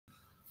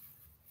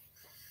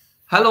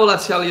Hello,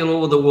 Laziali all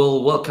over the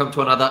world. Welcome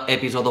to another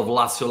episode of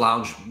Lazio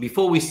Lounge.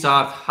 Before we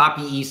start,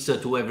 happy Easter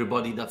to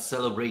everybody that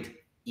celebrate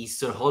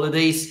Easter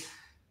holidays.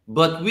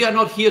 But we are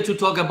not here to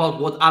talk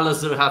about what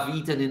Alasdair have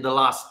eaten in the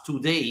last 2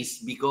 days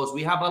because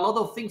we have a lot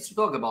of things to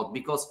talk about.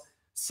 Because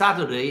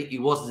Saturday,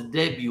 it was the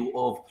debut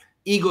of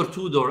Igor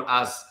Tudor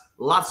as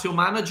Lazio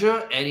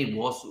manager, and it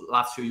was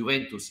Lazio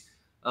Juventus.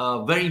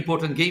 Very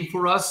important game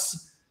for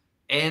us.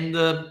 And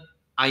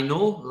I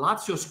know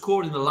Lazio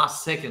scored in the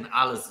last second,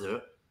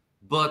 Alasdair,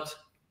 but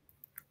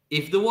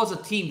if there was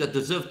a team that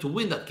deserved to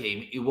win that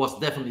game, it was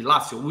definitely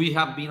Lazio. We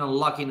have been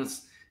unlucky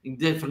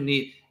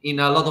in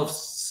a lot of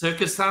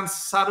circumstances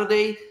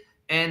Saturday,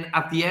 and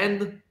at the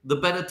end, the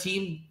better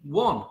team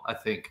won, I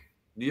think.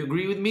 Do you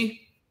agree with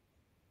me?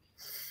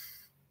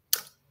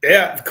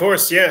 Yeah, of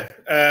course, yeah.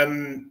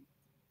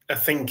 I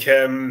think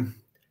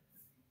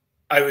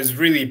I was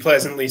really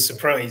pleasantly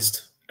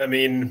surprised. I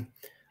mean,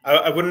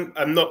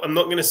 I'm not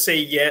going to say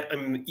yet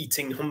I'm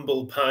eating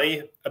humble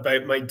pie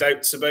about my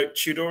doubts about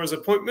Tudor's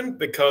appointment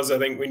because I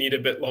think we need a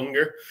bit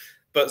longer.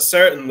 But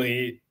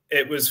certainly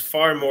it was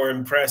far more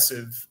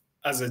impressive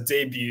as a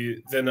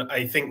debut than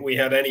I think we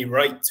had any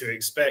right to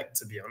expect,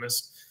 to be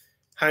honest.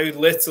 How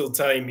little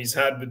time he's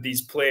had with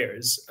these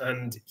players,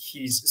 and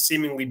he's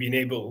seemingly been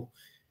able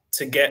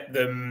to get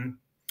them.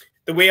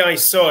 The way I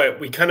saw it,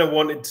 we kind of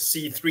wanted to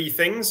see three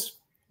things,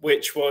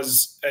 which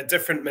was a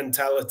different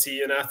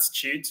mentality and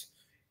attitude,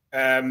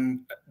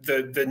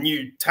 the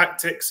new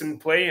tactics in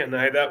play and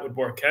how that would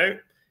work out,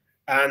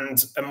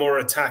 and a more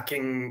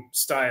attacking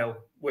style,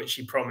 which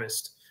he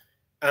promised.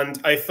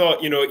 And I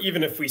thought,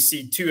 even if we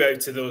see two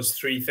out of those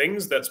three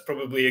things, that's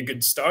probably a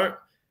good start.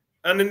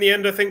 And in the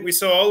end, I think we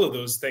saw all of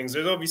those things.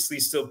 There's obviously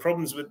still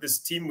problems with this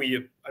team.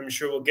 I'm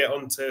sure we'll get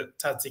on to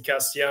Tati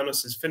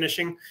Castellanos'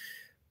 finishing.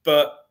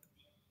 But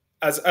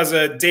as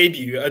a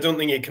debut, I don't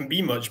think it can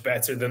be much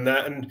better than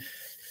that. And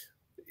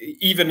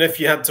even if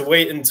you had to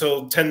wait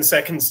until 10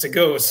 seconds to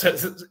go,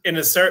 so in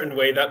a certain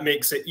way, that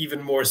makes it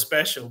even more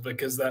special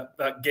because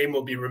that game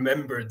will be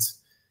remembered,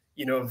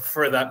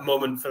 for that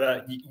moment, for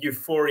that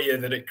euphoria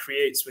that it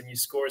creates when you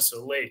score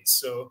so late.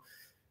 So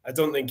I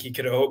don't think he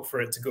could have hoped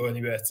for it to go any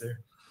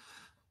better.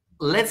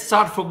 Let's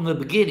start from the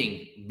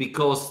beginning,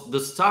 because the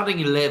starting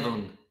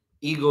 11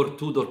 Igor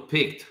Tudor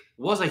picked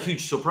was a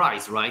huge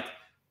surprise, right?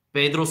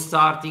 Pedro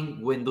starting,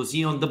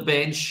 Guendouzi on the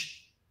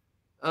bench,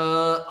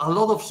 a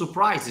lot of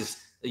surprises.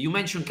 You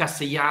mentioned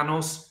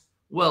Castellanos.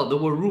 Well, there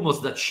were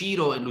rumors that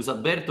Ciro and Luis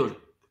Alberto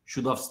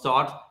should have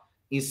started.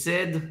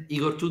 Instead,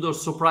 Igor Tudor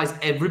surprised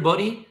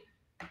everybody.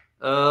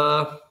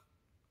 I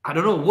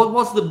don't know. What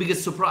was the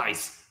biggest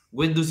surprise?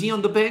 Guendouzi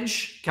on the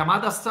bench,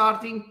 Kamada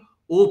starting,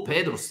 or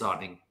Pedro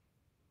starting?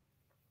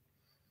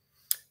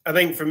 I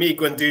think for me,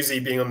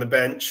 Guendouzi being on the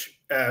bench,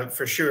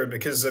 for sure,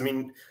 because,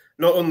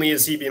 not only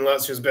has he been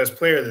Lazio's best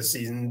player this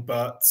season,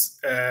 but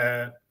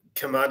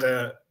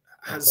Kamada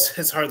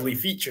has hardly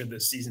featured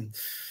this season.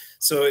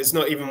 So it's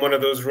not even one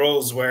of those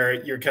roles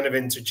where you're kind of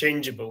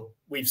interchangeable.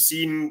 We've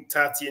seen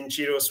Tati and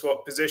Ciro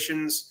swap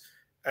positions.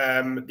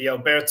 The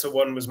Alberto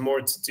one was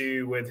more to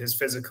do with his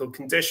physical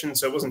condition.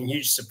 So it wasn't a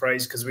huge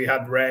surprise because we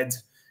had read,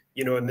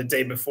 in the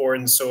day before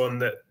and so on,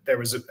 that there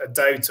was a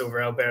doubt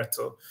over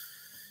Alberto.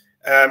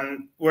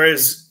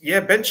 Whereas,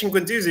 benching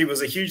Guendouzi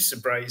was a huge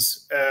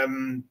surprise.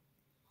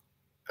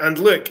 And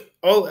look,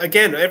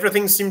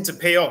 everything seemed to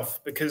pay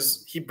off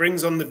because he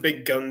brings on the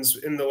big guns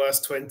in the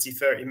last 20,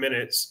 30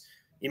 minutes.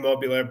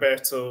 Immobile,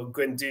 Alberto,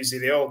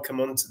 Guendouzi, they all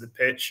come onto the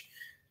pitch.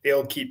 They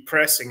all keep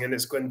pressing, and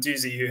it's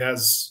Guendouzi who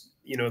has,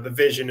 the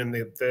vision and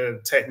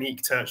the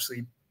technique to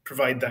actually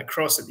provide that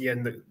cross at the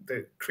end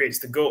that creates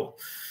the goal.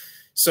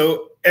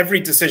 So every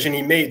decision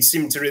he made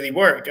seemed to really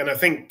work. And I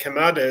think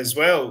Kamada as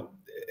well,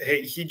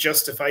 he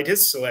justified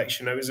his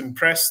selection. I was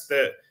impressed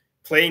that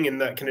playing in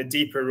that kind of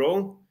deeper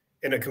role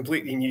in a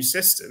completely new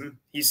system,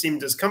 he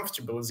seemed as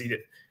comfortable as he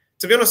did.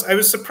 To be honest, I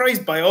was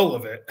surprised by all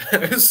of it.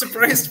 I was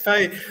surprised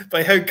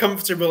by how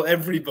comfortable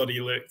everybody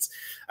looked.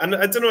 And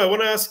I don't know, I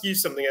want to ask you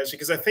something, actually,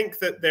 because I think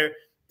that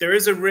there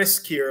is a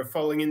risk here of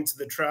falling into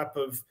the trap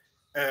of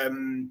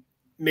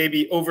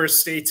maybe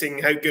overstating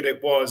how good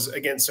it was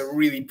against a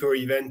really poor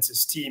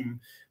Juventus team.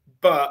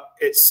 But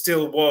it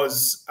still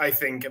was, I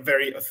think, a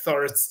very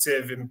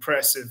authoritative,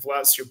 impressive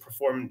Lazio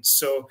performance.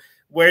 So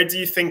where do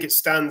you think it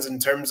stands in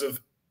terms of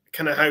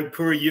kind of how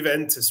poor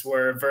Juventus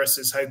were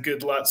versus how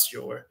good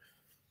Lazio were?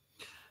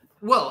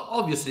 Well,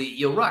 obviously,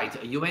 you're right.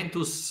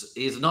 Juventus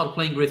is not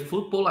playing great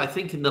football. I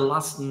think in the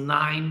last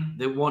 9,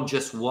 they won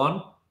just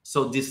 1.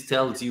 So this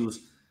tells you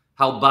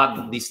how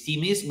bad this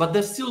team is. But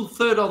they're still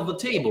third on the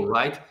table,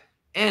 right?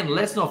 And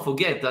let's not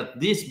forget that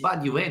this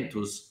bad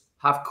Juventus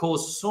have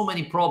caused so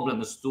many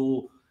problems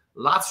to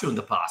Lazio in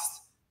the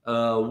past.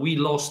 We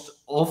lost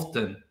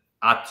often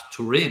at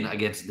Turin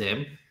against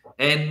them.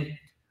 And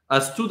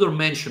as Tudor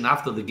mentioned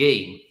after the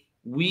game,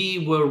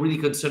 we were really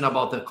concerned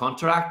about the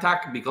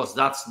counter-attack because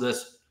that's the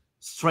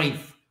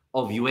strength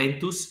of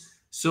Juventus.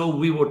 So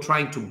we were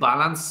trying to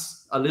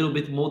balance a little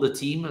bit more the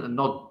team and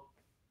not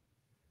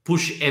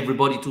push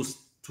everybody to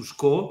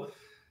score.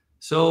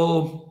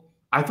 So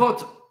I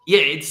thought, yeah,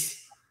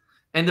 it's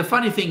And the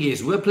funny thing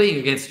is, we're playing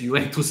against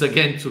Juventus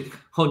again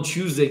on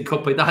Tuesday in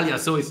Coppa Italia.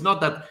 So it's not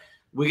that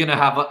we're going to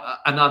have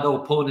another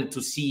opponent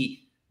to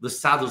see the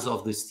status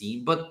of this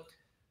team. But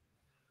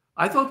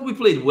I thought we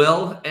played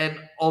well. And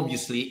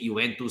obviously,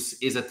 Juventus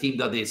is a team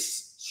that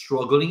is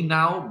struggling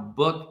now.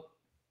 But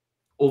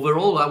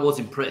overall, I was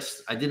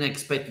impressed. I didn't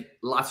expect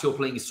Lazio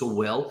playing so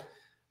well.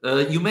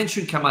 You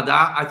mentioned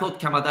Kamada. I thought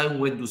Kamada and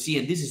Guendouzi,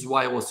 and this is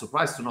why I was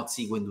surprised to not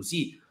see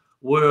Guendouzi,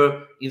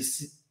 were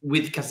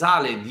with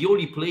Casale, the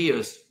only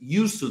players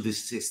used to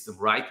this system,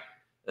 right?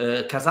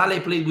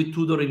 Casale played with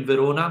Tudor in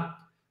Verona,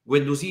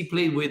 Guendouzi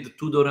played with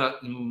Tudor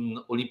in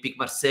Olympique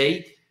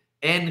Marseille,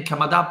 and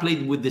Kamada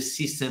played with the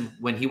system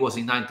when he was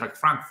in Eintracht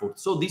Frankfurt.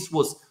 So this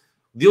was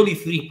the only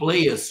three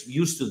players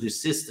used to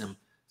this system.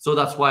 So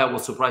that's why I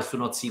was surprised to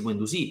not see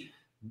Guendouzi.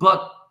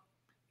 But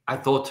I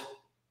thought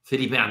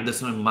Felipe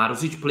Anderson and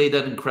Marusic played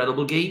an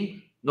incredible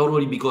game, not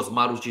only because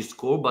Marusic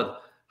scored,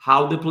 but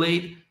how they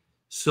played.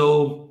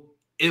 So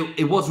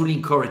it was really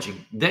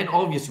encouraging. Then,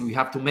 obviously, we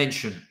have to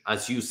mention,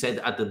 as you said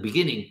at the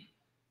beginning,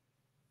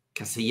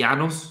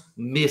 Castellanos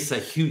missed a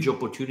huge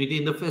opportunity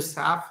in the first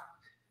half.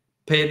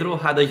 Pedro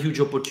had a huge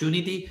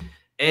opportunity,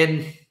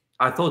 and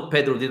I thought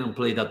Pedro didn't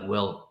play that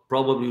well.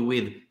 Probably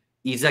with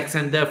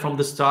Isaacsen there from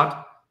the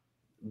start,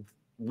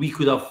 we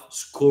could have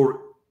scored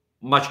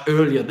much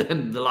earlier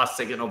than the last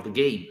second of the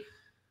game.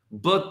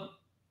 But,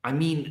 I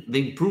mean,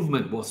 the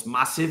improvement was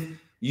massive.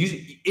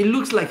 It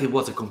looks like it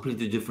was a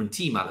completely different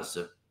team,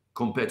 Alasdair,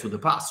 compared to the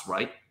past,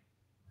 right?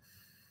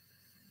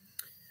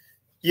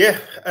 Yeah,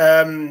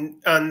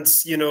 and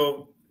you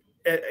know,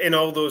 in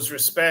all those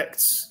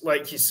respects,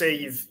 like you say,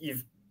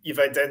 you've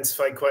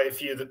identified quite a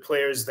few of the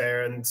players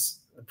there and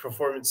the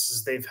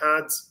performances they've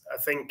had. I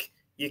think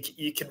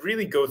you could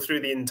really go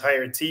through the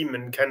entire team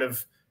and kind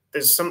of,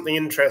 there's something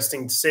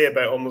interesting to say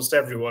about almost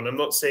everyone. I'm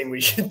not saying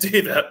we should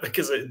do that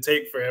because it'd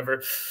take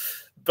forever,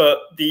 but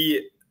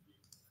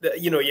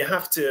you know, you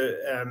have to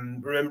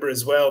remember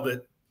as well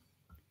that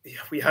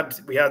we had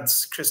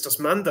Christos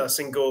Mandas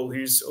in goal,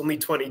 who's only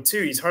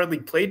 22. He's hardly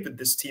played with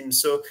this team.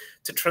 So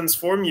to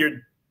transform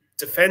your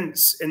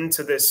defense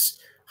into this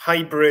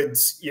hybrid,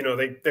 you know,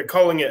 they're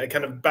calling it a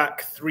kind of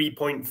back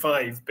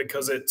 3.5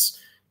 because it's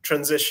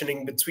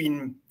transitioning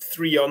between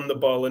 3 on the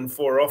ball and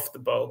 4 off the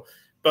ball.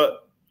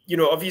 But, you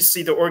know,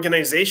 obviously the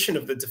organization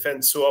of the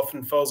defense so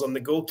often falls on the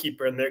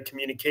goalkeeper and their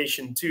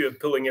communication too, of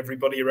pulling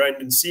everybody around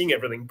and seeing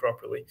everything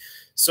properly.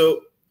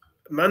 So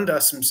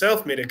Mandas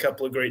himself made a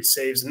couple of great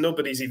saves, and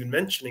nobody's even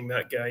mentioning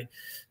that guy.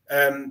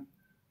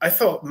 I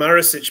thought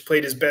Marusic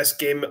played his best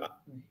game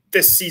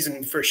this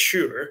season for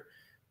sure,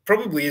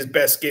 probably his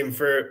best game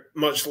for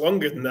much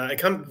longer than that. I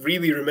can't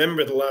really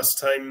remember the last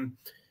time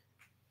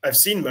I've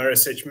seen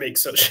Marusic make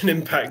such an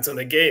impact on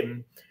a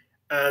game.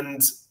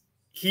 And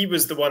he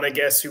was the one, I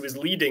guess, who was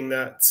leading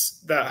that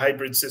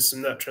hybrid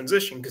system, that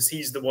transition, because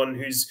he's the one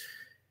who's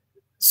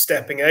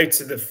stepping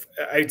out of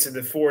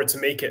the 4 to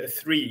make it a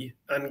 3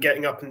 and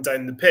getting up and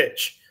down the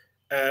pitch.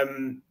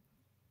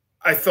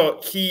 I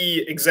thought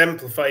he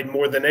exemplified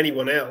more than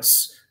anyone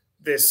else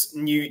this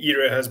new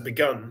era has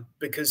begun,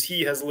 because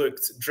he has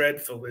looked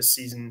dreadful this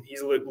season.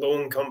 He's looked low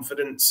in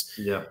confidence.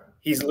 Yeah,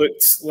 he's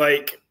looked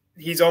like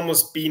he's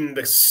almost been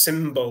the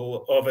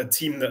symbol of a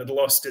team that had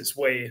lost its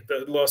way, that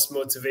had lost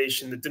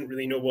motivation, that didn't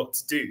really know what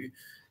to do.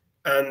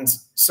 And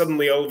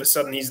suddenly, all of a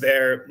sudden, he's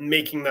there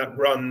making that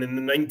run in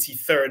the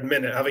 93rd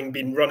minute, having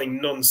been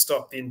running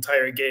non-stop the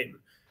entire game.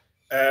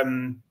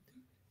 And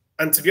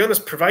to be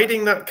honest,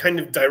 providing that kind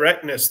of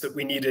directness that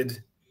we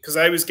needed, because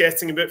I was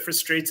getting a bit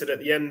frustrated at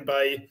the end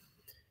by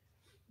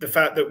the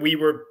fact that we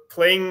were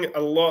playing a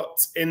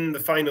lot in the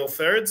final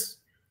third.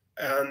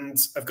 And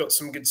I've got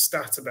some good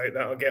stats about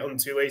that I'll get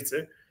onto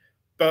later.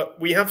 But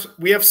we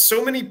have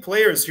so many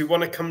players who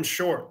want to come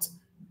short.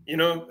 You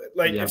know,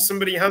 like if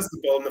somebody has the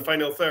ball in the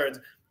final third,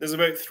 there's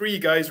about 3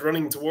 guys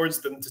running towards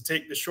them to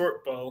take the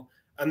short ball,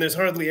 and there's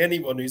hardly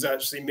anyone who's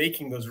actually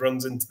making those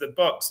runs into the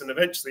box. And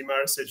eventually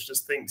Marusic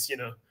just thinks, you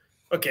know,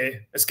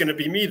 okay, it's going to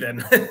be me then,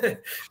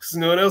 because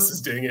no one else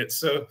is doing it.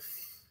 So,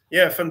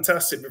 yeah,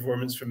 fantastic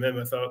performance from him,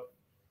 I thought.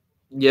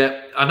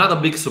 Yeah, another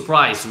big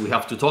surprise we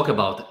have to talk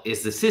about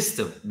is the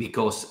system,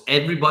 because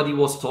everybody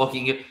was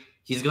talking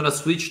he's going to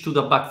switch to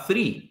the back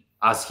 3,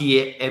 as he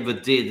ever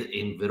did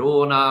in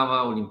Verona,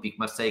 Olympique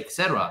Marseille,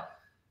 etc.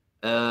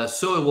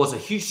 So it was a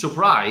huge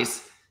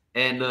surprise.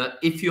 And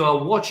if you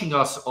are watching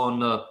us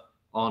on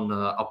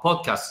a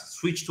podcast,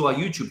 switch to our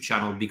YouTube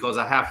channel, because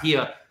I have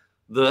here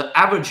the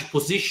average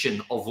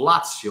position of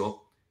Lazio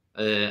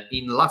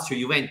in Lazio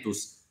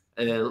Juventus.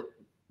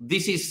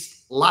 This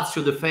is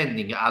Lazio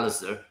defending,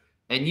 Alasdair.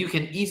 And you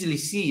can easily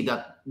see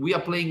that we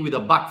are playing with a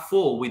back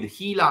 4, with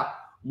Hila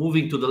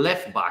moving to the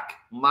left back,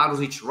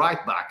 Marusic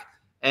right back,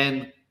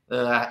 and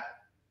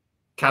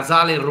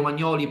Casale and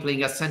Romagnoli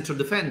playing as center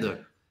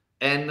defender.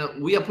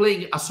 And we are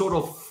playing a sort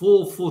of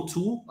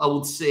 4-4-2, I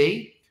would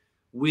say,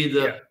 with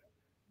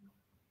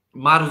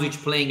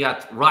Marusic playing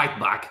at right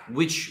back,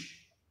 which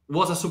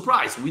was a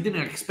surprise. We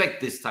didn't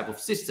expect this type of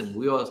system.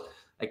 We were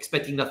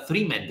expecting a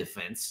 3-man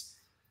defense.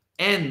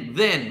 And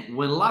then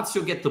when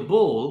Lazio get the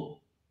ball,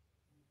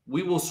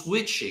 we were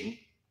switching,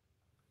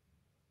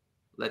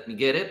 let me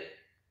get it,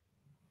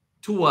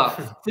 to a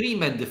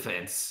three-man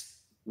defense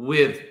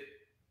with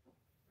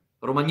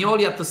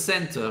Romagnoli at the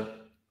center,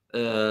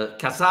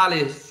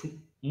 Casale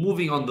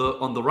moving on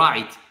the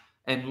right,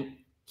 and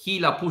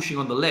Hila pushing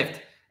on the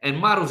left, and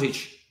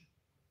Marusic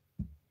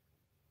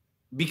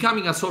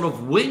becoming a sort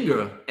of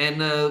winger,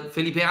 and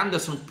Felipe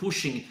Anderson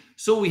pushing.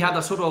 So we had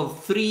a sort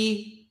of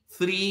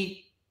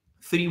 3-3-3-1,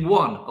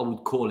 I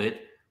would call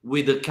it,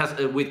 with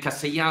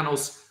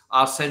Castellanos,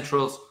 our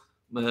central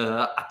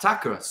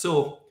attacker.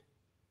 So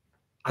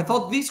I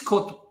thought this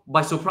caught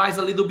by surprise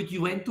a little bit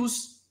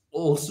Juventus,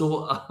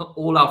 also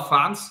all our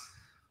fans,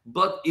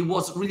 but it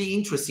was really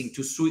interesting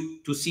to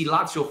see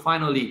Lazio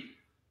finally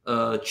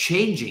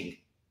changing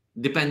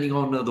depending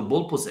on the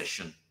ball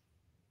possession.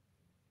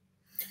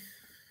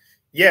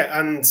 Yeah,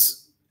 and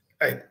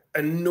an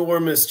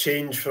enormous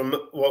change from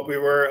what we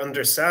were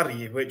under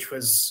Sarri, which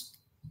was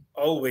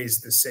always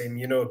the same,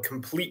 you know,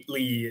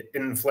 completely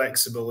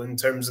inflexible in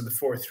terms of the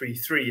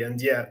 4-3-3. And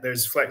yeah,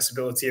 there's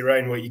flexibility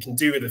around what you can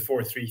do with the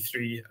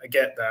 4-3-3. I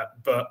get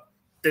that, but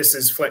this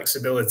is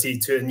flexibility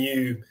to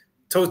a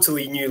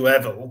totally new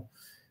level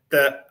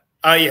that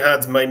I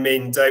had my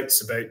main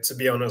doubts about, to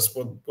be honest,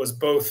 was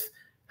both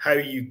how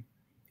you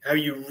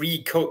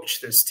re-coach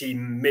this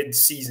team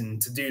mid-season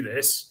to do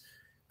this,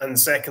 and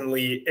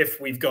secondly,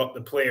 if we've got the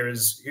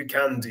players who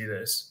can do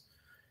this.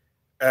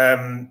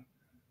 And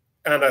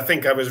I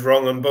think I was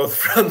wrong on both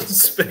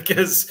fronts,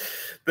 because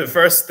the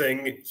first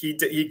thing,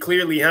 he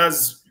clearly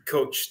has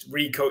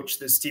re-coached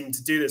this team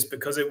to do this,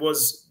 because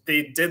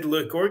they did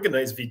look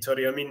organized,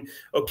 Vittorio. I mean,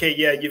 okay,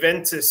 yeah,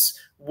 Juventus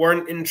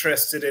weren't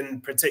interested in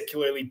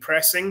particularly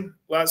pressing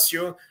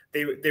Lazio.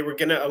 They were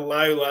going to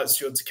allow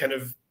Lazio to kind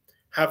of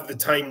have the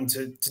time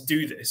to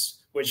do this,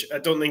 which I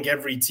don't think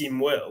every team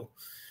will.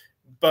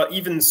 But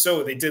even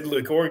so, they did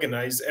look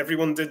organized.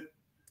 Everyone did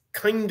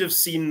kind of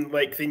seem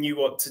like they knew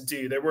what to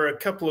do. There were a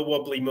couple of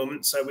wobbly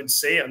moments, I would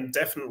say. I'm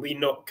definitely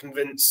not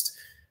convinced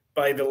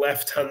by the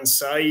left-hand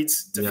side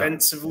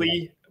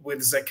defensively, with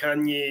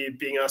Zaccagni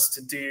being asked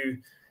to do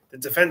the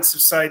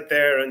defensive side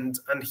there, and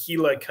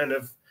Hila kind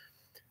of,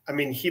 I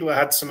mean, Hila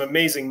had some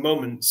amazing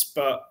moments,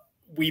 but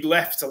we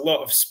left a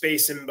lot of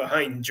space in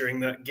behind during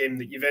that game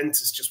that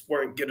Juventus just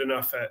weren't good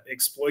enough at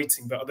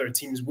exploiting, but other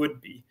teams would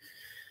be.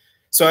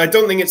 So I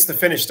don't think it's the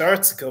finished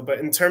article, but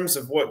in terms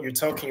of what you're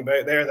talking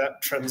about there,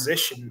 that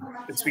transition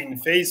between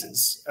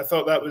phases, I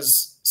thought that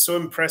was so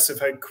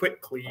impressive how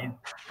quickly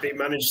they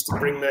managed to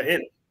bring that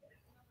in.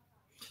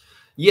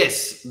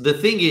 Yes, the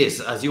thing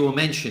is, as you were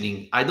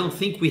mentioning, I don't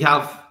think we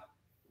have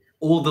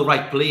all the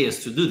right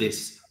players to do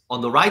this.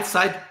 On the right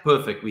side,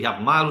 perfect. We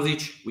have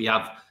Marusic, we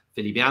have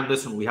Felipe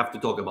Anderson. We have to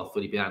talk about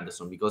Felipe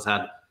Anderson because he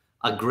had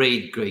a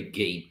great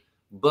game.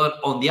 But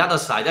on the other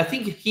side, I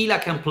think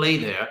Hila can play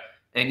there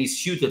and is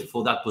suited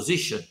for that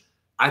position.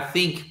 I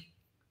think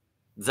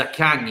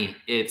Zaccagni,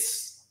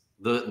 it's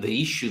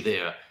the issue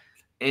there.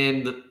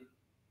 And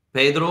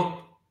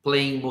Pedro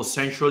playing more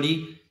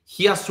centrally,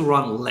 he has to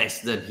run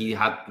less than he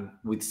had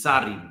with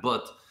Sarri,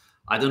 but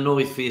I don't know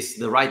if he's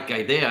the right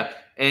guy there.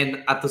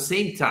 And at the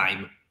same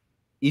time,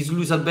 is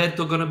Luis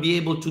Alberto going to be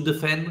able to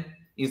defend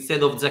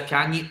instead of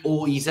Zaccagni,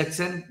 or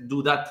Isaksen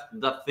do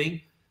that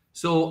thing?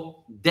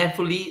 So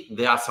definitely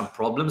there are some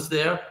problems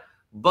there.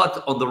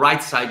 But on the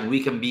right side,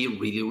 we can be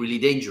really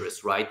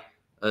dangerous, right?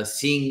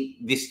 Seeing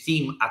this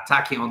team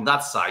attacking on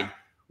that side,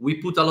 we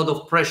put a lot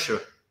of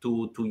pressure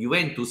to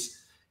Juventus.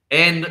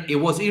 And it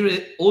was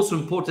also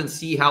important to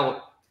see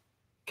how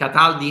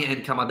Cataldi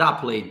and Kamada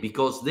played,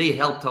 because they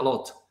helped a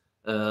lot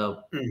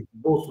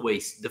both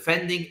ways,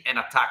 defending and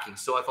attacking.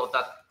 So I thought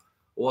that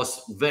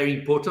was very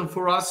important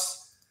for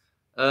us.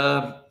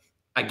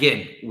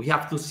 Again, we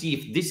have to see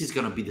if this is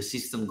going to be the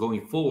system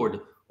going forward,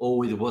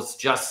 or it was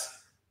just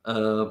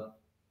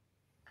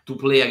to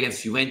play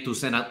against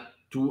Juventus and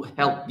to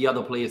help the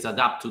other players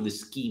adapt to the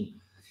scheme.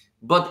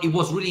 But it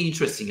was really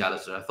interesting,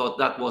 Alasdair. I thought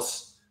that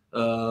was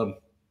the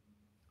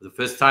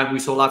first time we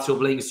saw Lazio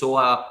playing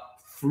so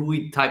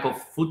fluid type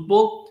of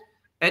football,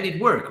 and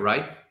it worked,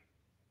 right?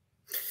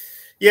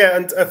 Yeah,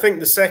 and I think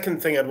the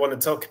second thing I'd want to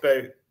talk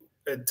about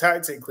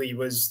tactically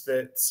was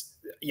that,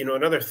 you know,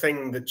 another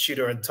thing that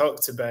Tudor had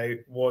talked about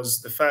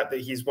was the fact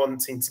that he's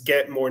wanting to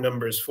get more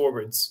numbers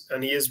forwards,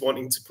 and he is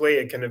wanting to play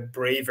a kind of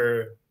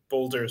braver,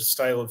 bolder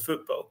style of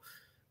football,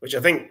 which I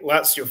think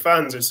Lazio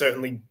fans are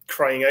certainly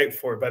crying out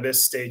for by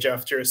this stage,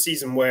 after a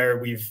season where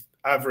we've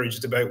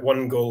averaged about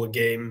 1 goal a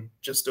game,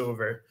 just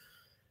over.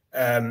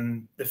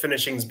 The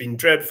finishing's been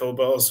dreadful,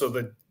 but also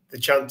the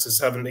chances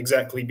haven't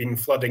exactly been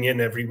flooding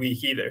in every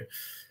week either.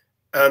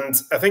 And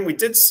I think we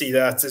did see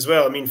that as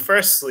well. I mean,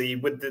 firstly,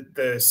 with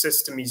the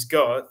system he's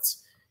got,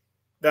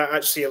 that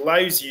actually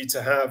allows you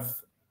to have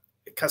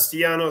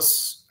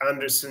Castellanos,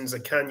 Anderson,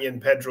 Zaccagni,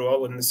 and Pedro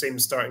all in the same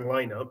starting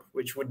lineup,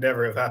 which would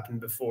never have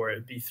happened before.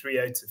 It'd be 3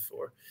 out of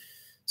 4.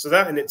 So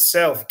that in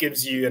itself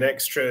gives you an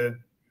extra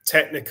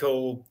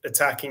technical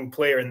attacking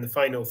player in the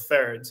final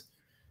third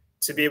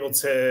to be able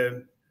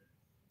to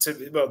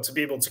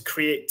be able to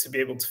create, to be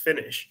able to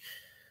finish.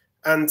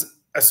 And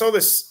I saw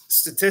this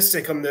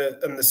statistic on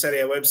the Serie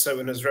A website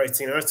when I was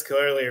writing an article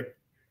earlier.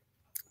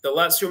 The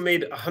Lazio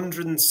made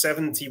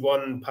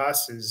 171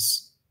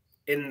 passes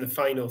in the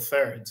final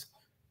third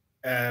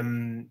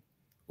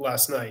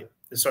last night.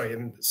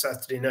 Sorry,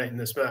 Saturday night in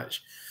this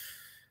match.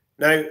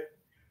 Now,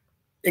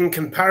 in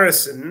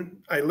comparison,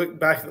 I look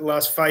back at the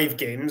last 5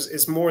 games,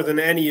 it's more than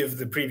any of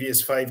the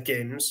previous 5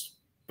 games.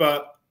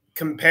 But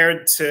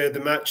compared to the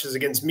matches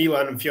against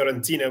Milan and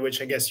Fiorentina,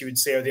 which I guess you would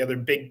say are the other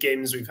big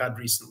games we've had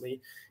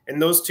recently, in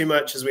those 2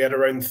 matches, we had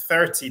around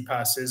 30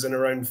 passes and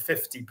around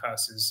 50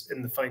 passes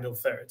in the final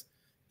third.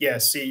 Yeah,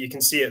 see, you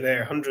can see it there,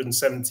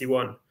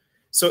 171.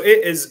 So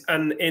it is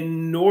an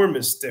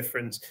enormous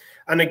difference.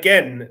 And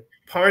again,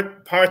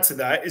 part of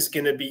that is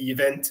going to be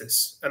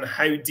Juventus and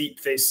how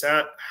deep they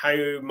sat,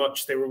 how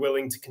much they were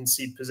willing to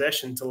concede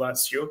possession to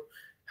Lazio,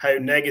 how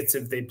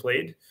negative they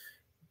played.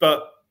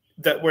 But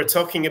that we're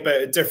talking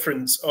about a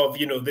difference of,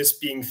 this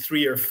being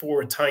 3 or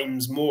 4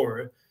 times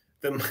more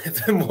than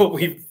what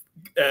we've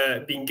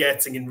been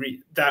getting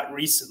in that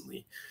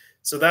recently.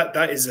 So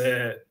that is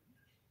a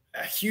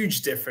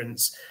huge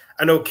difference.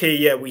 And okay,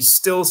 yeah, we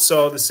still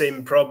saw the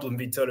same problem,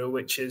 Vittorio,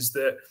 which is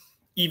that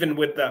even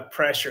with that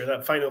pressure,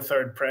 that final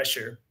third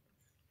pressure,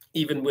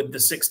 even with the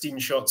 16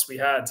 shots we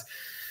had,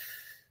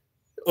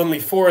 only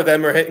 4 of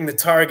them are hitting the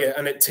target,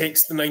 and it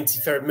takes the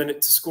 93rd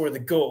minute to score the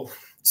goal.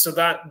 So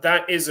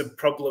that is a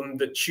problem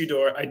that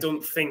Tudor, I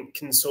don't think,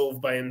 can solve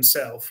by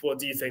himself. What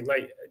do you think?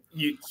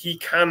 He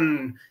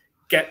can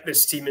get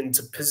this team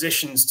into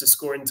positions to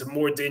score, into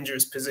more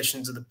dangerous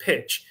positions of the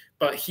pitch,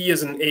 but he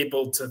isn't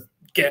able to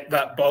get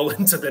that ball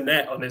into the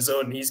net on his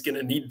own. He's going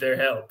to need their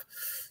help.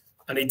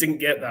 And he didn't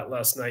get that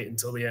last night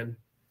until the end.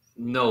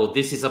 No,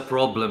 this is a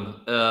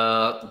problem.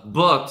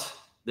 But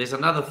there's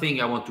another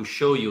thing I want to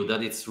show you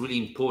that it's really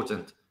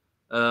important.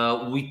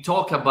 We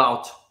talk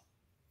about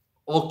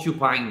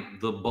occupying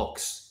the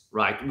box,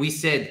 right? We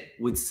said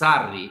with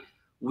Sarri,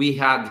 we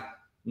had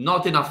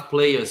not enough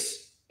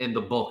players in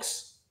the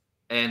box.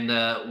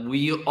 And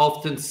we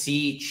often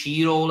see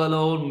Ciro all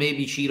alone,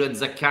 maybe Ciro and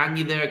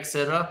Zaccagni there,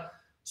 etc.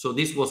 So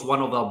this was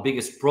one of our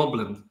biggest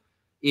problems.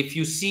 If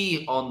you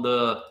see on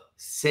the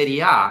Serie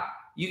A,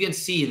 you can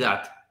see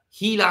that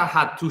Hila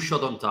had 2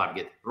 shots on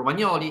target.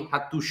 Romagnoli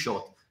had 2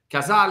 shots.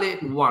 Casale,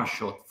 1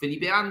 shot.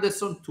 Felipe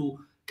Anderson, 2.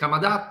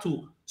 Kamada,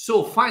 2.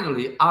 So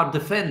finally, our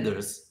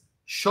defenders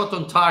shot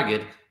on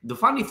target. The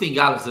funny thing,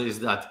 Alasdair, is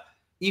that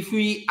if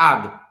we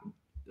add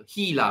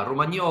Hila,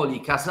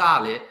 Romagnoli,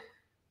 Casale,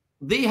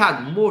 they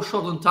had more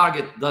shot on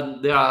target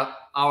than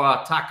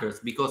our attackers,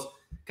 because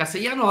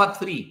Castellano had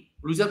 3,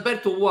 Luis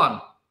Alberto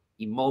 1,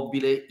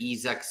 Immobile,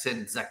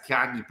 Isaacsen,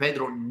 Zaccagni,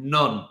 Pedro,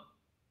 none.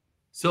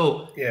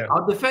 So yeah,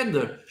 our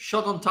defender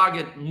shot on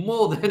target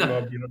more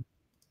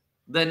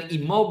than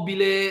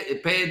Immobile,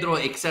 Pedro,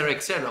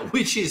 etc.,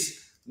 which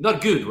is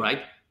not good,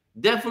 right?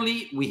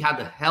 Definitely, we had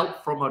the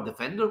help from our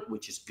defender,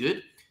 which is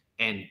good.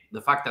 And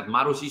the fact that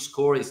Marosi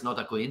score is not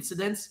a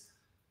coincidence.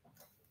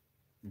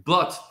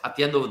 But at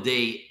the end of the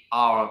day,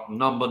 our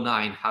number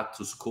 9 had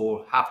to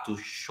score, have to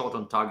shot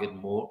on target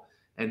more.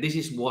 And this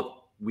is what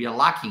we are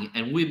lacking.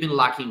 And we've been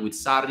lacking with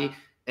Sarri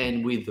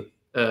and with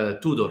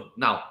Tudor.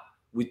 Now,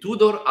 with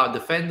Tudor, our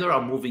defender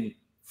are moving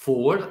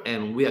forward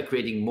and we are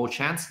creating more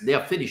chance. They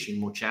are finishing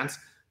more chance.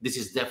 This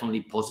is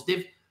definitely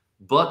positive.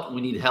 But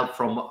we need help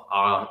from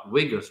our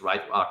wingers,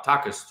 right? Our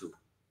attackers too.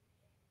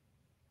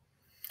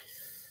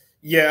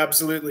 Yeah,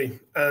 absolutely.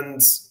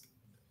 And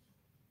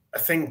I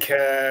think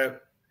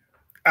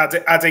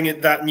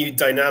adding that new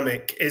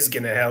dynamic is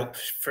going to help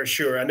for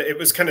sure. And it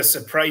was kind of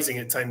surprising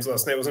at times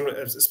last night, wasn't it?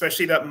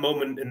 Especially that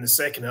moment in the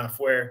second half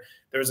where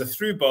there was a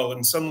through ball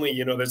and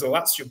suddenly, there's a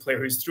Lazio player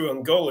who's through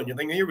on goal and you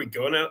think, here we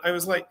go. And I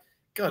was like,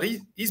 God,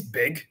 he's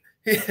big.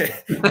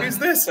 Who's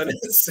this? And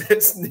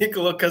it's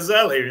Nicolo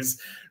Casale who's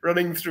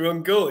running through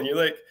on goal. And you're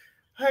like,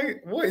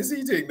 what is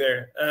he doing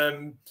there?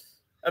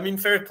 I mean,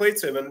 fair play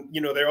to him. And,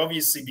 they're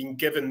obviously being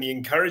given the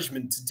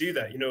encouragement to do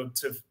that,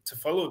 to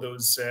follow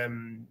those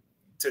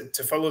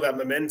to follow that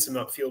momentum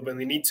upfield when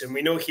they need to. And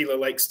we know Gila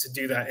likes to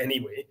do that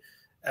anyway,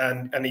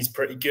 and he's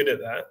pretty good at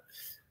that.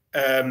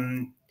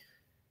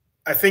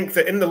 I think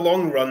that in the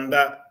long run,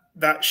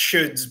 that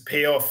should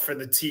pay off for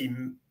the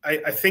team.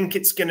 I think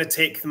it's going to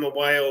take them a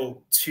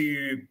while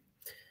to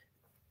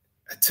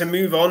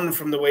move on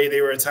from the way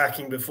they were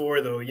attacking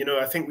before, though.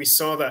 I think we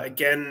saw that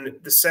again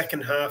the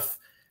second half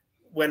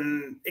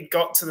when it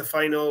got to the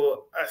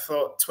final, I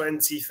thought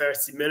 20,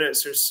 30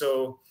 minutes or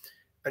so,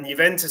 and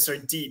Juventus are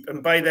deep.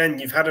 And by then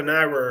you've had an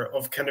hour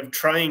of kind of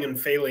trying and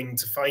failing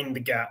to find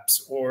the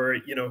gaps, or,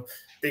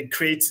 they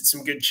created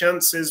some good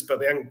chances, but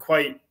they hadn't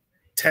quite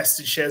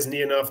tested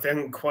Szczesny enough. They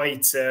hadn't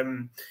quite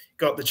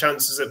got the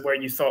chances at where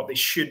you thought they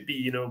should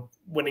be,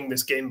 winning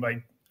this game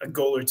by a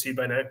goal or 2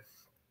 by now.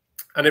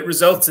 And it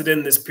resulted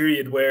in this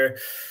period where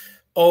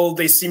all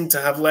they seemed to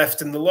have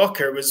left in the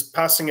locker was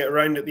passing it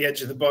around at the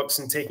edge of the box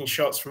and taking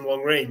shots from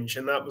long range.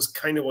 And that was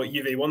kind of what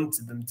Juve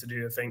wanted them to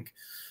do, I think.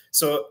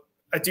 So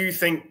I do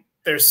think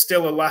there's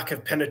still a lack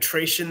of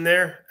penetration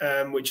there,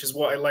 which is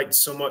what I liked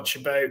so much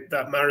about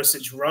that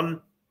Maricic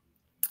run.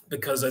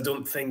 because I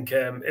don't think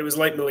it was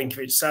like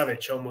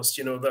Milinkovic-Savic almost,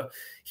 that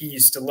he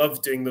used to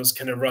love doing those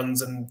kind of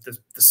runs, and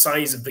the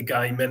size of the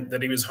guy meant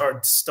that he was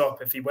hard to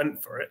stop if he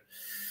went for it.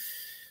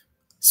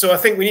 So I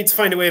think we need to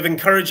find a way of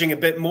encouraging a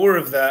bit more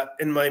of that,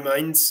 in my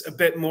mind, a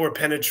bit more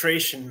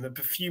penetration,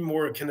 a few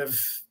more kind of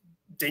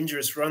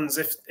dangerous runs,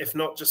 if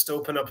not just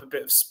open up a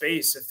bit of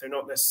space, if they're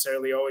not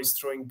necessarily always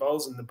throwing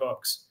balls in the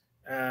box.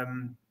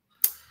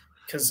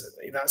 Because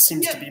that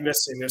seems to be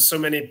missing. There's so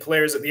many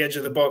players at the edge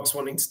of the box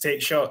wanting to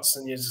take shots,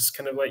 and you're just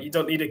kind of like, you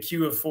don't need a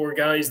queue of 4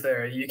 guys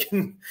there. You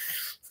can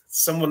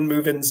someone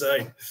move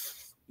inside.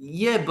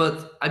 Yeah,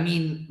 but I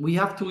mean, we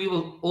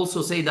will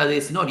also say that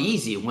it's not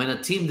easy when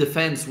a team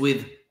defends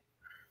with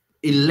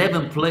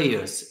 11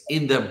 players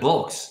in their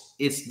box.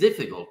 It's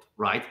difficult,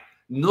 right?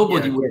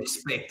 Nobody would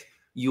expect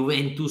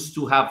Juventus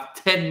to have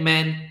 10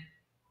 men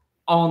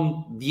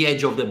on the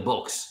edge of the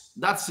box.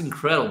 That's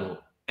incredible,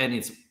 and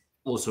it's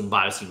also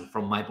embarrassing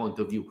from my point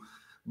of view.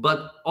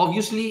 But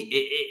obviously,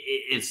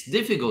 it's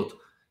difficult.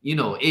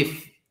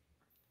 If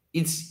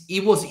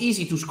it was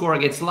easy to score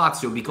against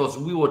Lazio because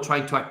we were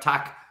trying to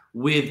attack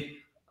with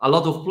a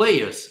lot of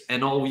players,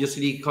 and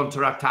obviously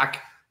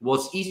counter-attack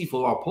was easy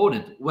for our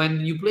opponent. When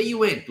you play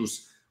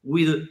Juventus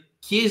with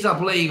Chiesa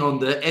playing on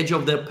the edge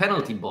of the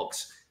penalty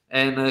box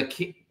and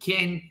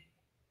Kane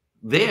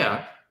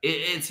there,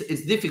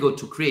 it's difficult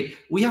to create.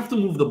 We have to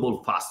move the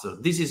ball faster.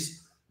 This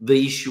is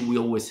the issue we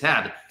always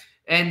had.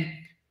 And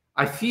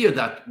I fear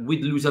that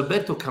with Luis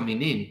Alberto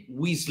coming in,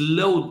 we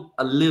slowed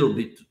a little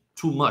bit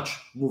too much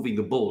moving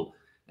the ball.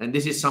 And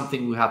this is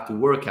something we have to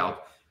work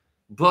out.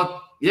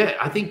 But yeah,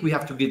 I think we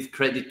have to give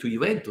credit to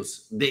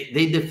Juventus.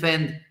 They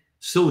defend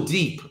so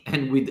deep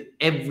and with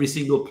every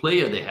single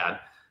player they had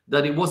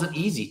that it wasn't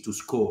easy to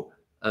score.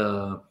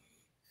 And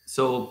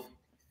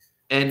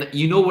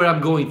you know where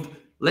I'm going.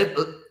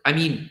 I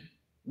mean,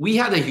 we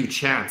had a huge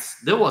chance.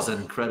 There was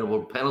an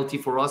incredible penalty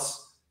for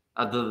us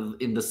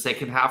in the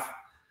second half.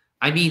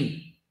 I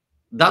mean,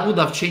 that would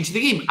have changed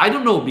the game. I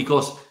don't know,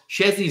 because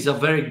Szczesny is a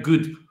very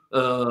good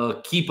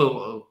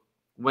keeper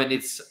when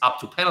it's up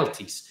to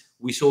penalties.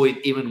 We saw it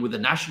even with the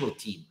national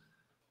team.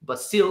 But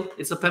still,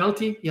 it's a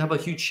penalty. You have a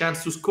huge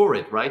chance to score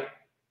it, right?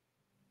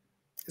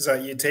 Is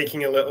that you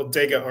taking a little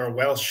dig at our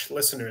Welsh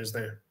listeners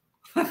there?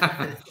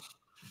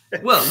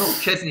 Well, no,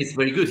 Szczesny is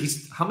very good.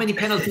 How many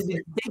penalties did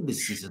he take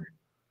this season?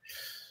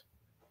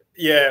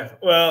 Yeah,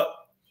 well,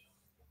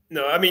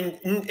 no, I mean,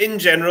 in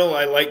general,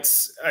 I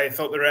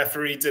thought the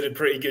referee did a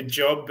pretty good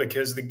job,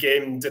 because the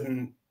game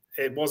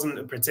it wasn't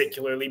a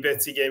particularly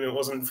bitty game. It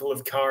wasn't full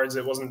of cards.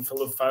 It wasn't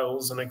full of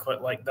fouls, and I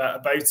quite liked that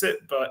about it.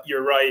 But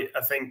you're right.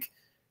 I think,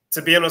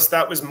 to be honest,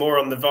 that was more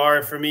on the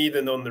VAR for me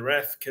than on the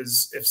ref,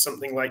 because if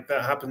something like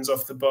that happens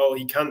off the ball,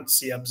 he can't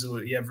see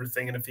absolutely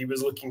everything. And if he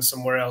was looking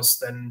somewhere else,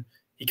 then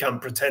he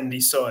can't pretend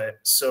he saw it.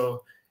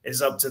 So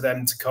it's up to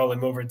them to call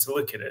him over to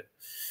look at it.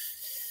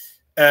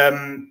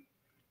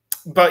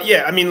 But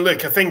yeah, I mean,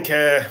 look, I think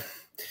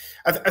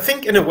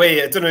in a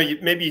way, I don't know,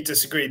 maybe you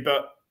disagree,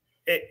 but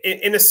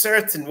in a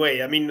certain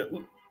way, I mean,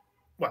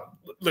 well,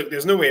 look,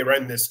 there's no way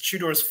around this.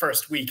 Tudor's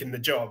first week in the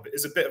job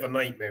is a bit of a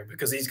nightmare,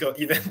 because he's got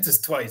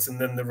Juventus twice and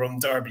then the Rome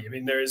derby. I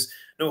mean, there is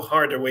no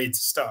harder way to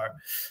start.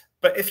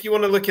 But if you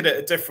want to look at it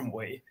a different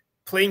way,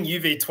 playing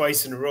Juve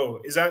twice in a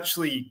row is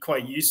actually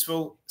quite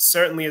useful,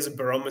 certainly as a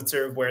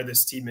barometer of where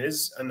this team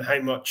is and how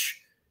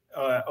much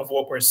of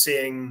what we're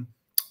saying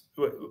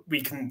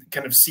we can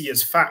kind of see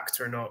as fact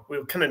or not.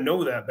 We'll kind of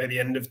know that by the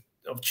end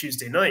of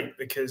Tuesday night,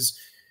 because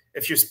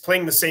if you're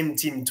playing the same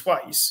team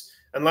twice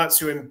and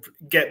Lazio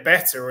get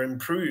better or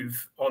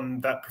improve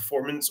on that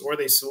performance, or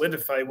they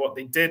solidify what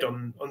they did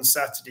on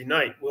Saturday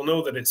night, we'll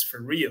know that it's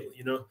for real,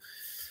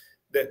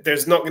 that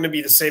there's not going to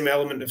be the same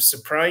element of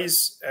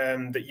surprise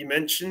that you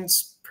mentioned.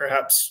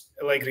 Perhaps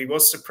Allegri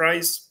was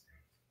surprised.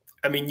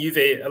 I mean,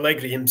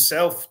 Allegri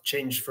himself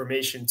changed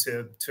formation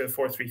to a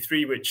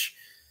 4-3-3, which,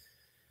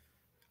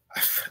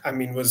 I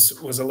mean,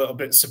 was a little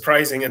bit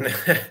surprising and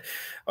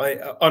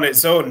on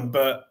its own.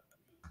 But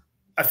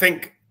I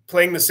think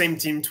playing the same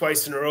team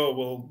twice in a row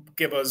will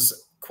give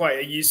us quite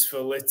a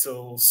useful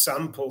little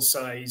sample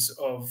size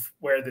of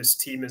where this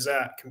team is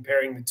at,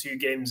 comparing the 2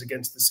 games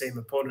against the same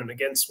opponent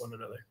against one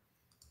another.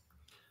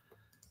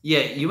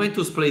 Yeah,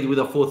 Juventus played with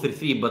a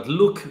 4-3-3, but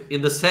look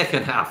in the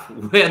second half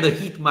where the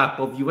heat map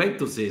of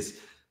Juventus is.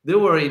 They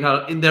were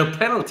in their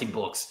penalty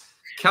box.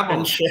 Come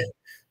on.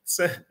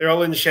 So they're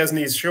all in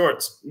Szczesny's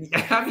shorts.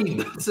 I mean,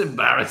 that's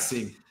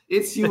embarrassing.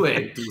 It's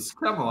Juventus.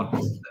 Come on.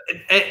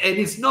 And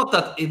it's not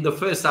that in the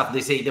first half they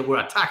say they were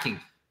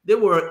attacking. They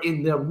were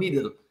in their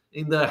middle,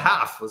 in their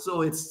half.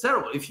 So it's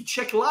terrible. If you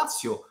check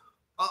Lazio,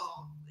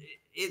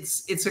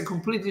 it's a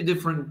completely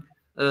different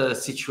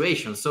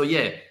situation. So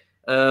yeah,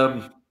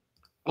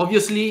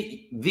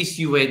 obviously this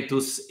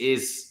Juventus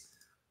is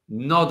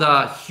not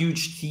a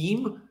huge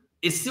team.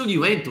 It's still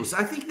Juventus.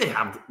 I think they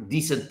have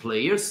decent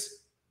players.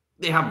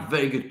 They have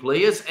very good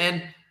players.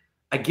 And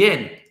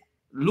again,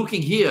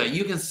 looking here,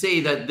 you can say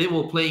that they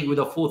were playing with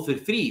a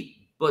 4-3-3,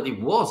 but it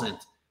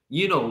wasn't.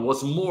 It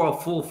was more a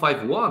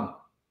 4-5-1.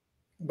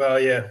 Well,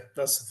 yeah,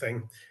 that's the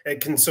thing. It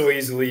can so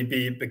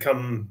easily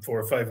become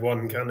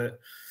 4-5-1, can it?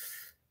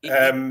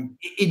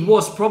 It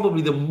was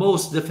probably the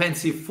most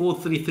defensive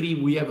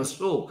 4-3-3 we ever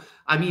saw.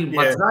 I mean,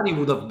 Yeah. Mazzani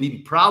would have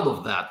been proud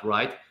of that,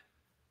 right?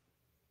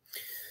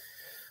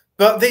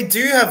 But they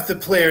do have the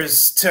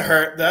players to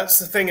hurt. That's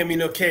the thing. I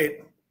mean,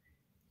 okay,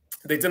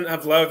 they didn't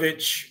have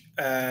Vlahovic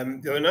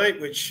the other night,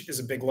 which is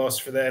a big loss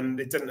for them.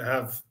 They didn't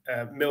have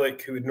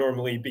Milik, who would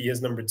normally be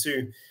his number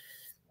 2.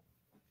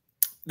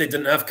 They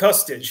didn't have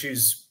Kostic,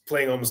 who's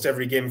playing almost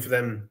every game for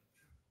them.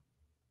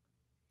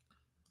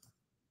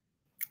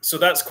 So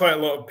that's quite a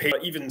lot of pain.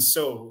 But even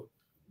so,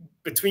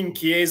 between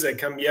Chiesa,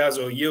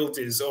 Cambiaso,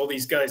 Yildiz, all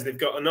these guys, they've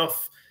got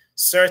enough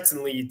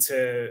certainly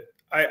to...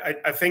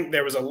 I think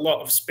there was a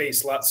lot of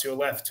space Lazio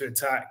left to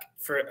attack.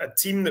 For a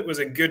team that was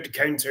a good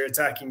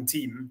counter-attacking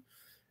team,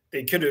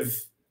 they could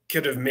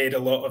have made a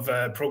lot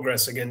of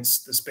progress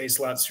against the space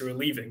Lazio were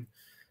leaving.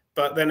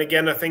 But then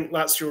again, I think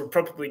Lazio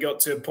probably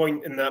got to a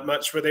point in that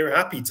match where they were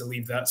happy to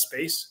leave that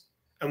space.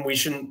 And we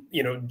shouldn't,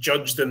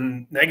 judge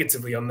them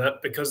negatively on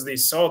that, because they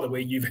saw the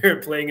way Juve were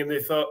playing and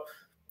they thought,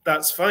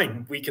 that's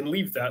fine. We can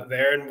leave that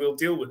there and we'll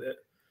deal with it.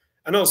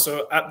 And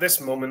also, at this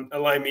moment,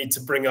 allow me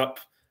to bring up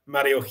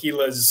Mario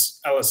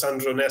Gila's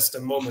Alessandro Nesta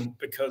moment,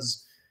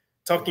 because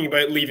talking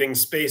about leaving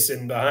space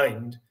in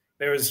behind,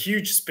 there was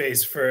huge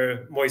space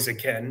for Moise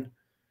Kean,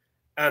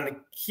 and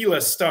Gila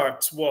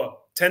starts,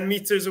 10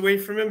 meters away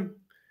from him,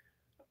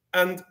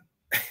 and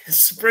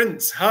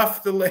sprints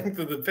half the length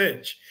of the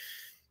pitch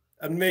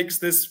and makes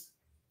this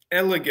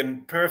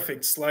elegant,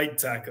 perfect slide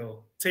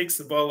tackle, takes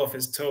the ball off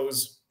his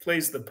toes,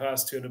 plays the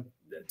pass to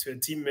a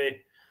teammate.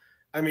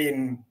 I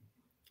mean,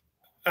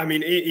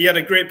 he had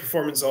a great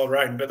performance all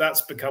round, but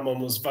that's become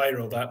almost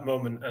viral, that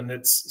moment, and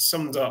it's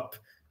summed up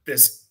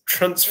this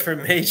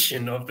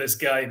transformation of this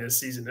guy this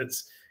season.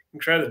 It's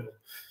incredible.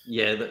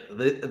 Yeah,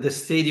 the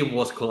stadium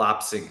was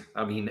collapsing.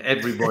 I mean,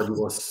 everybody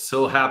was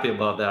so happy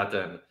about that.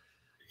 And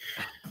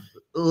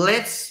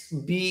let's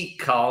be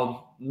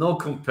calm. No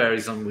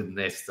comparison with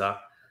Nesta.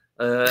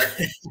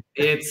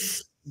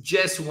 It's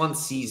just one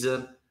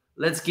season.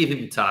 Let's give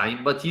him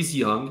time. But he's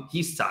young.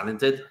 He's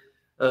talented.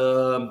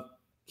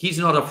 He's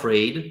not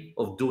afraid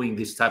of doing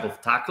this type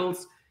of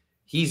tackles.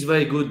 He's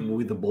very good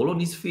with the ball on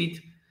his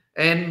feet.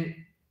 And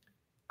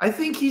I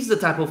think he's the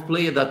type of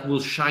player that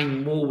will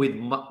shine more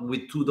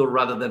with Tudor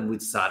rather than with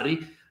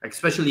Sarri,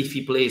 especially if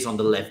he plays on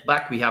the left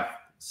back. We have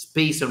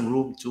space and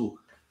room to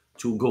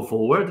go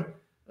forward.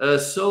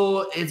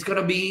 So it's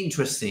going to be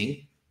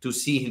interesting to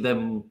see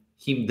him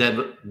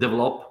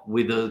develop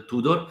with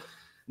Tudor.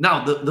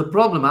 Now, the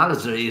problem,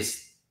 Alasdair,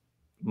 is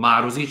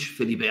Marusic,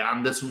 Felipe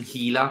Anderson,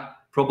 Gila,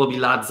 probably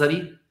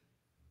Lazzari,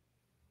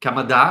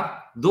 Kamada.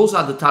 Those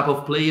are the type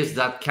of players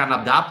that can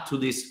adapt to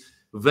this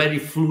very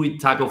fluid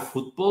type of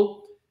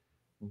football.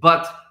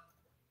 But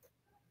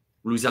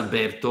Luis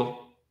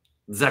Alberto,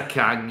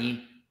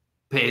 Zaccagni,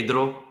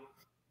 Pedro,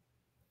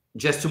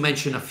 just to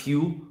mention a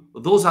few,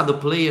 those are the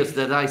players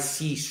that I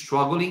see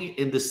struggling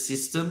in the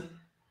system.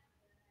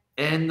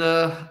 And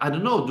I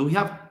don't know, do we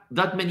have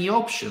that many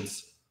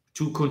options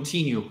to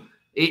continue?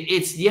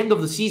 It's the end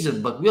of the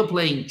season, but we're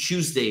playing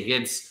Tuesday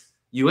against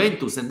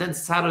Juventus and then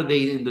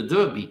Saturday in the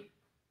derby.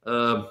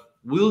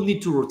 We'll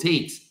need to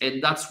rotate,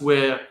 and that's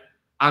where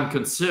I'm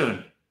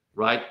concerned,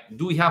 right?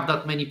 Do we have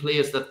that many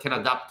players that can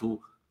adapt to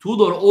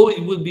Tudor, or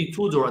it will be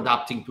Tudor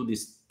adapting to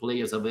these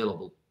players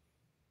available?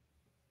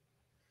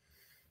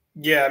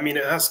 Yeah, I mean,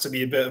 it has to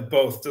be a bit of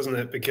both, doesn't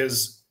it?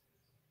 Because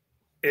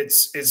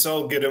it's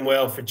all good and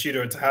well for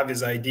Tudor to have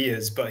his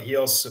ideas, but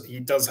he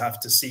does have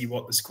to see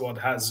what the squad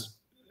has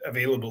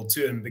available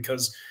to him,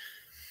 because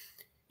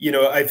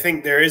I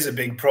think there is a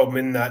big problem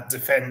in that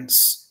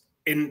defense.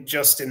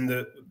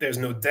 There's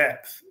no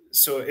depth.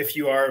 So if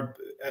you are,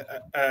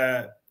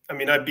 I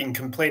mean, I've been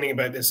complaining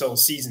about this all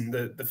season,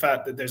 the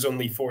fact that there's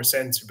only 4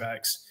 centre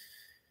backs.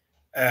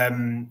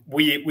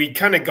 We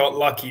kind of got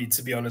lucky,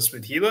 to be honest,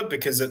 with Gila,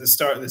 because at the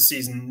start of the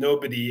season,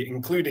 nobody,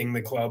 including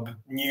the club,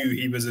 knew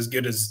he was as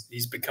good as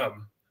he's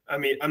become. I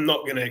mean, I'm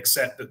not going to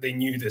accept that they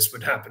knew this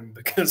would happen,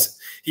 because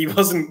he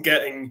wasn't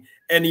getting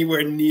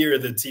anywhere near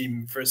the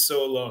team for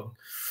so long.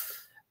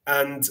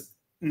 And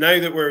now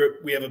that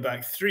we have a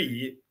back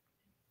 3,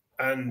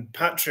 and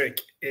Patrick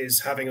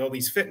is having all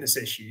these fitness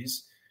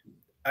issues,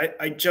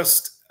 I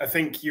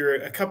think you're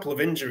a couple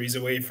of injuries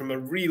away from a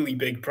really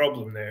big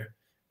problem there.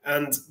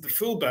 And the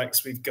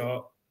fullbacks we've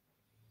got,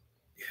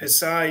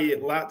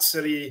 Hisai,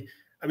 Lazzari,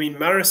 I mean,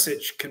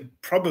 Marisic could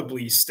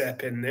probably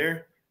step in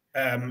there.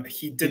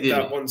 He did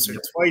that once or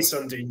twice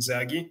under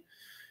Inzaghi.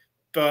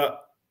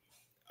 But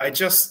I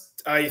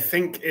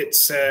think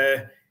it's...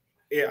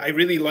 I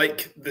really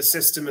like the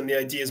system and the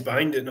ideas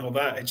behind it and all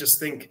that. I just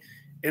think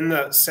in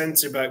that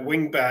centre-back,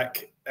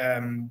 wing-back,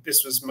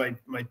 this was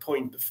my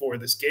point before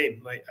this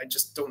game. Like, I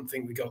just don't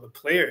think we got the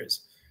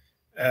players.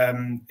 I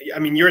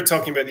mean, you're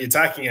talking about the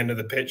attacking end of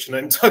the pitch, and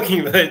I'm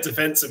talking about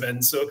defensive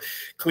end. So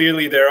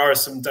clearly, there are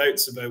some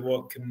doubts about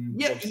what can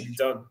be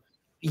done.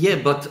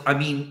 Yeah, but I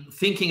mean,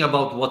 thinking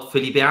about what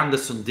Felipe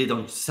Anderson did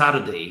on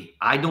Saturday,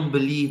 I don't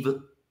believe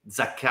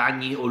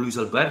Zaccagni or Luis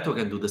Alberto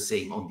can do the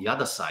same on the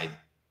other side.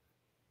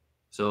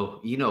 So,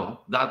 you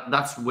know,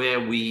 that's where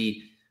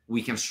we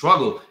can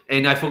struggle.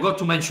 And I forgot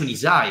to mention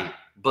Isai,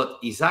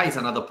 but Isai is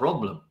another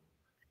problem.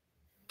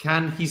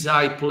 Can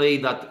Isai play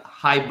that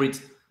hybrid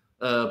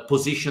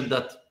position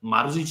that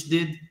Maruzic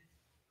did?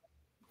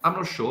 I'm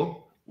not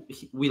sure.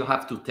 We'll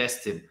have to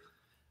test him.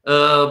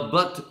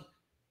 But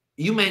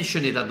you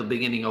mentioned it at the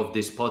beginning of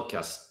this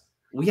podcast.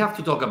 We have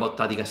to talk about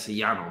Tati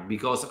Castellano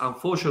because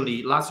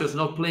unfortunately Lazio is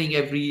not playing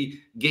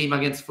every game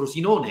against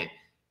Frosinone.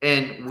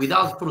 And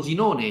without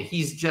Frosinone,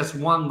 he's just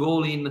one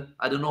goal in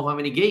I don't know how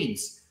many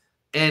games.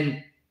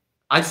 And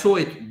I saw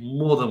it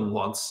more than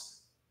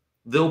once.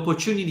 The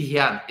opportunity he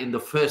had in the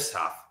first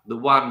half, the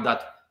one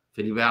that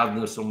Felipe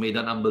Anderson made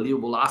an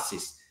unbelievable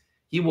assist,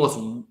 he was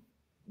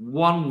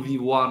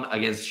 1v1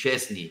 against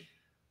Szczesny.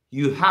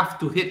 You have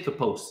to hit the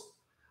post.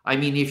 I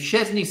mean, if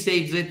Szczesny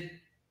saves it,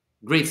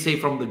 great save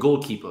from the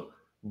goalkeeper.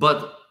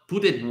 But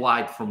put it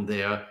wide from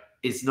there,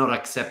 it's not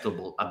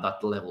acceptable at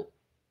that level.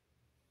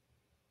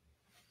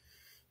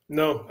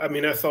 No, I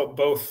mean, I thought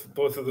both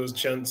of those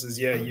chances.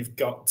 Yeah, you've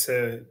got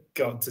to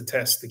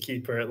test the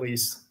keeper at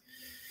least.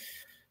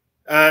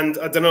 And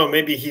I don't know,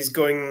 maybe he's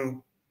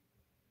going.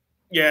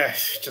 Yeah,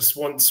 just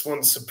wants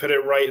to put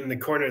it right in the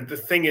corner. The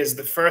thing is,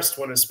 the first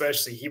one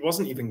especially, he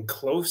wasn't even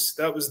close.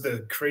 That was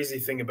the crazy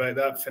thing about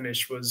that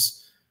finish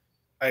was,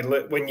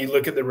 when you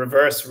look at the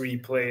reverse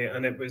replay,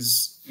 and it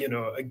was, you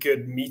know, a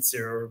good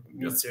meter or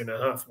meter and a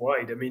half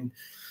wide. I mean,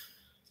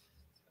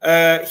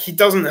 he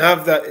doesn't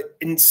have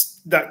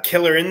that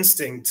killer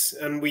instinct,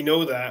 and we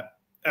know that.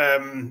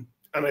 And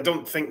I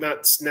don't think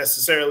that's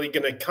necessarily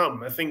going to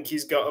come. I think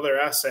he's got other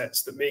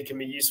assets that make him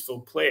a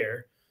useful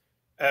player.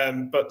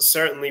 But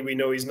certainly we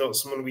know he's not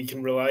someone we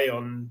can rely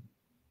on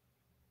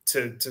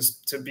to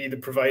be the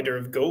provider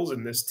of goals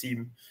in this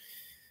team.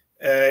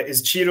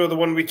 Is Ciro the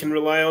one we can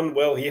rely on?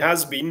 Well, he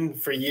has been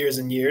for years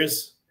and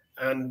years,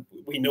 and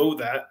we know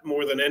that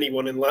more than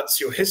anyone in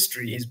Lazio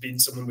history, he's been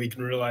someone we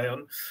can rely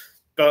on.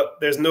 But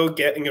there's no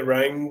getting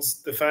around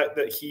the fact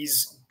that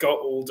he's got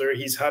older,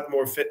 he's had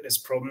more fitness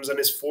problems, and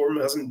his form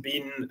hasn't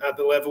been at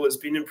the level it's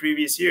been in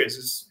previous years.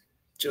 There's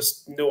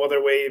just no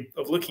other way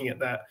of looking at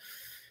that.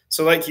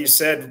 So like you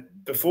said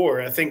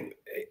before, I think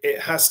it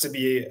has to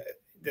be,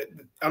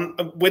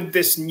 with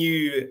this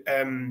new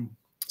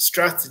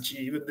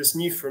strategy, with this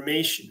new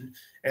formation,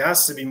 it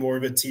has to be more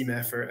of a team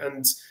effort.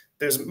 And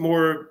there's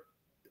more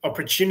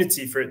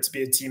opportunity for it to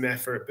be a team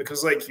effort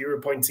because, like you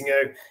were pointing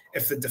out,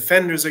 if the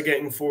defenders are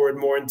getting forward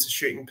more into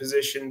shooting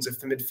positions, if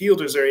the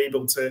midfielders are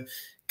able to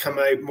come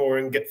out more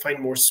and find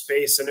more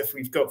space, and if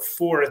we've got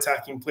 4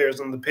 attacking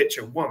players on the pitch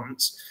at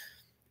once,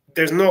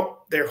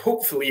 there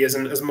hopefully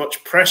isn't as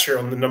much pressure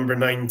on the number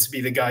 9 to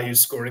be the guy who's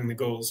scoring the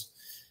goals.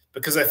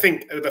 Because I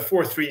think the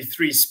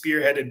 4-3-3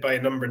 spearheaded by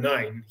a number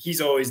 9,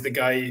 he's always the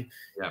guy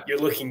you're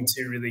looking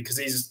to, really, because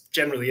he's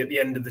generally at the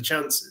end of the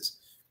chances.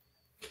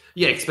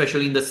 Yeah,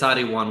 especially in the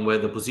Sarri one where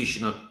the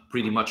position are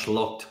pretty much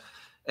locked.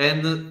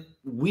 And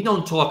we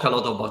don't talk a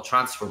lot about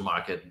transfer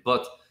market,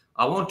 but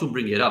I want to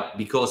bring it up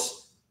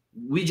because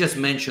we just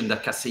mentioned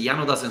that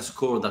Castellano doesn't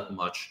score that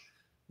much.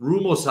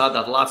 Rumors are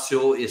that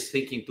Lazio is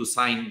thinking to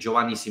sign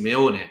Giovanni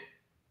Simeone.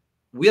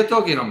 We are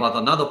talking about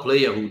another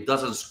player who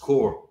doesn't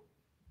score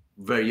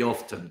very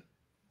often.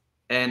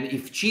 And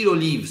if Ciro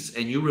leaves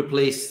and you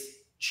replace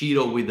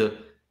Ciro with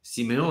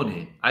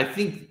Simeone, I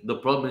think the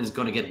problem is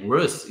going to get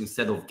worse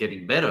instead of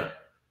getting better.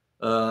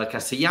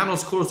 Castellano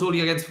scores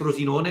only against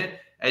Frosinone,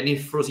 and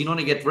if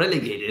Frosinone get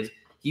relegated,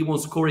 he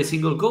won't score a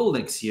single goal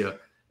next year.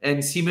 And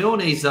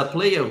Simeone is a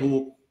player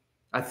who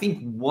I think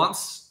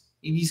once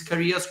in his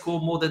career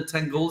scored more than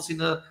 10 goals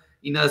in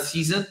a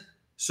season.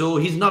 So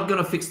he's not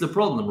going to fix the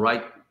problem,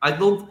 right? I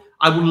would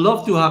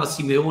love to have a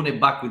Simeone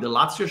back with the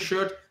Lazio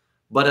shirt,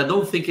 but I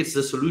don't think it's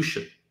the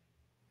solution.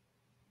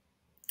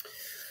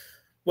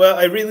 Well,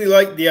 I really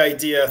like the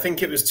idea. I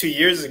think it was 2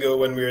 years ago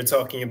when we were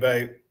talking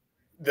about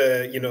who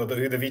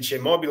the Vice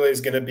Immobile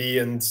is going to be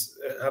and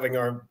having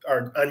our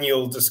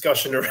annual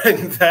discussion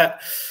around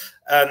that.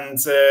 And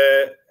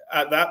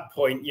at that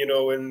point,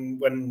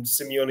 when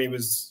Simeone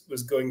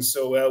was going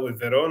so well with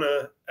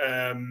Verona,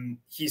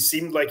 he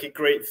seemed like a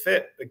great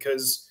fit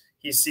because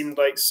he seemed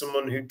like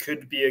someone who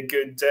could be a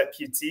good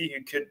deputy,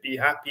 who could be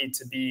happy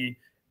to be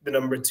the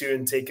number 2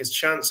 and take his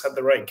chance, had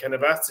the right kind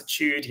of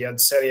attitude. He had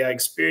Serie A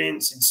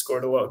experience. He'd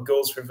scored a lot of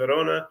goals for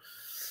Verona.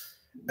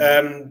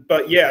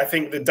 But yeah, I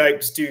think the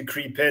doubts do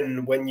creep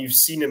in when you've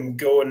seen him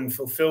go and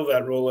fulfill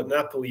that role at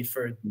Napoli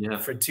for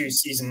 2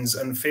 seasons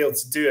and fail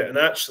to do it, and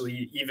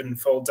actually even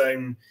fall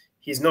down.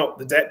 He's not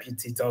the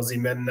deputy to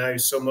Osimhen now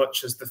so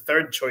much as the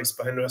 3rd choice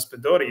behind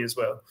Raspadori as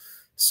well.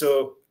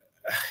 So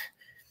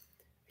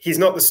he's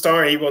not the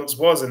star he once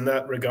was in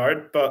that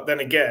regard. But then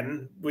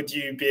again, would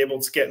you be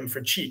able to get him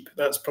for cheap?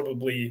 That's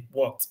probably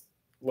what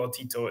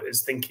Lotito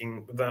is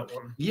thinking with that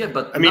one. Yeah,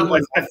 but I mean,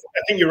 I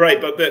think you're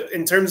right. But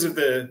in terms of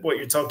what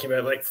you're talking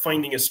about, like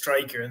finding a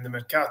striker in the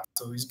Mercato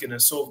who's going to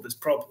solve this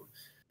problem,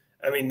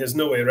 I mean, there's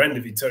no way around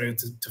it, Vittorio.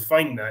 To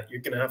find that,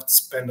 you're going to have to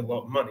spend a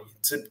lot of money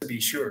to be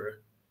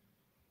sure.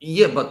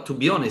 Yeah, but to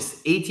be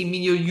honest, 80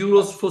 million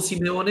euros for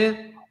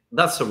Simeone,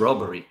 that's a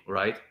robbery,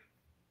 right?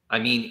 I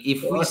mean,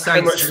 if we How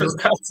sign much was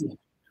Simeone,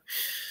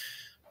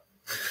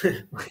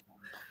 that?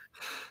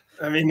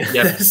 I mean,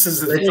 yeah, this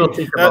is the let's thing. not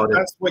think about it.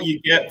 That's what you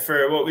get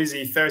for, what was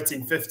he,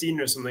 13, 15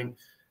 or something.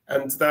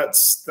 And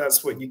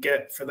that's what you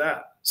get for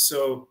that.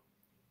 So,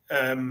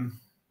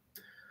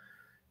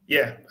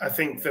 yeah, I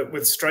think that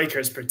with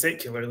strikers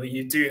particularly,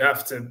 you do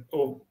have to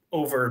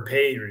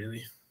overpay,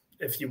 really,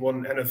 if you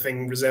want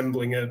anything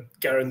resembling a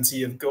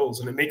guarantee of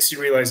goals. And it makes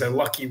you realize how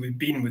lucky we've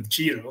been with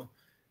Giro,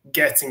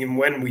 getting him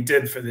when we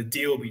did for the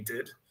deal we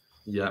did.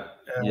 Yeah,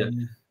 yeah.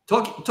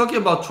 Talking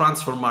about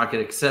transfer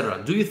market,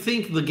 etc. Do you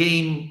think the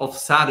game of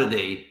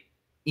Saturday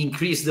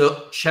increased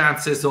the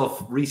chances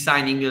of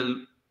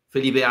re-signing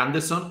Felipe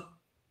Anderson?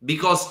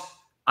 Because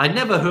I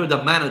never heard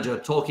a manager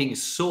talking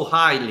so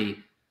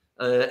highly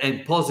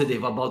and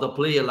positive about a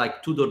player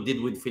like Tudor did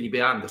with Felipe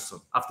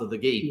Anderson after the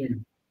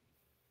game.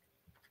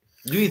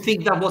 Mm. Do you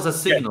think that was a Yeah.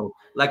 signal,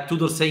 like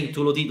Tudor saying to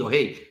Lodito,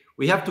 "Hey,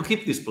 we have to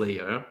keep this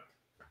player"?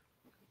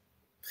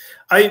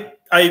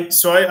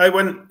 I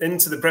went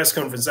into the press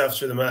conference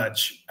after the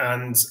match,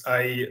 and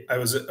I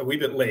was a wee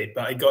bit late,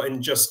 but I got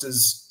in just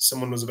as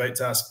someone was about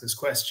to ask this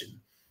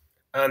question.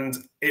 And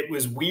it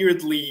was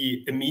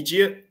weirdly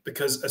immediate,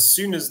 because as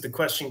soon as the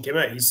question came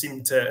out, he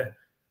seemed to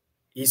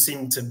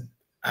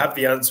have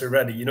the answer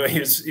ready. You know, he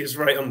was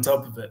right on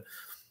top of it.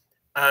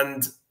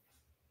 And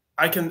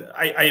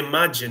I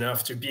imagine,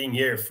 after being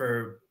here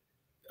for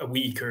a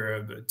week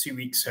or 2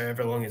 weeks,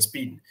 however long it's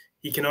been,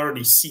 he can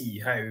already see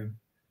how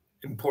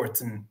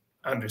important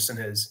Anderson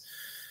is,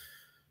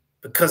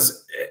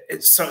 because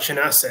it's such an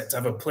asset to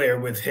have a player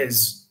with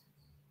his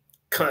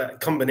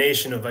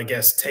combination of, I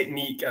guess,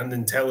 technique and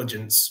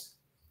intelligence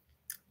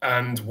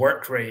and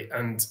work rate.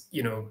 And,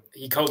 you know,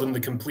 he called him the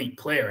complete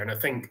player. And I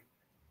think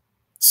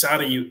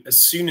Sarri,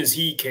 as soon as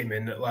he came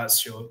in at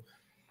Lazio,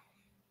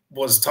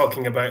 was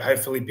talking about how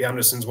Felipe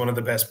Anderson's one of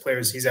the best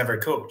players he's ever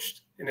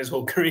coached in his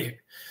whole career.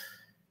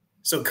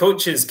 So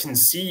coaches can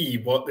see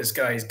what this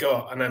guy's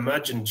got. And I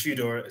imagine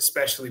Tudor,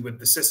 especially with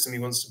the system he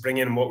wants to bring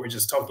in and what we're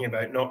just talking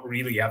about, not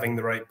really having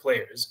the right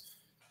players,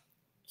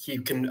 he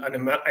can,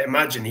 and I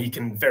imagine he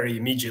can very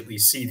immediately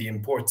see the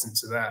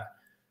importance of that.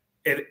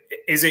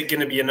 Is it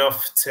going to be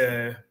enough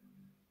to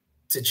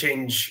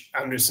change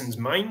Anderson's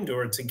mind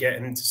or to get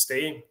him to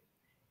stay?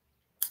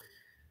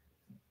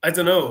 I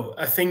don't know.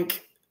 I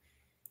think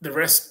the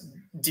rest,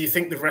 do you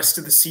think the rest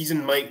of the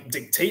season might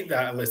dictate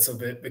that a little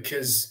bit?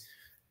 Because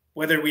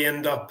whether we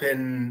end up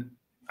in,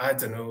 I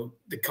don't know,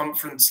 the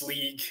Conference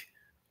League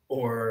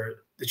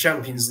or the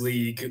Champions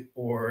League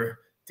or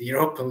the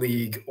Europa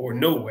League or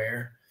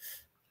nowhere,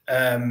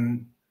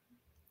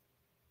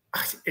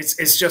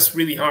 it's just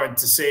really hard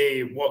to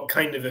say what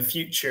kind of a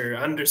future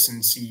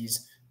Anderson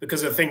sees,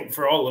 because I think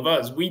for all of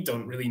us, we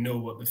don't really know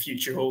what the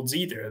future holds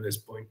either at this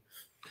point.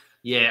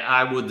 Yeah,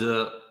 I would.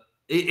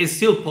 It's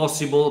still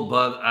possible,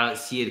 but I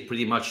see it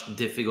pretty much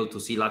difficult to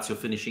see Lazio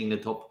finishing in the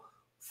top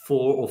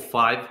 4 or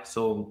 5.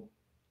 So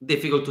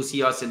difficult to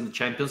see us in the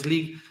Champions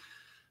League.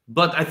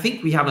 But I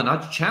think we have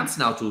another chance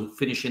now to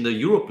finish in the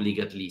Europe League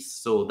at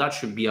least. So that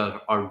should be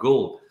our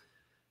goal.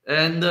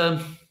 And,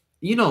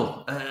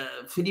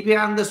 Felipe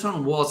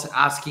Anderson was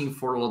asking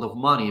for a lot of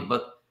money,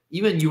 but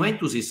even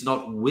Juventus is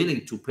not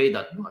willing to pay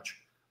that much.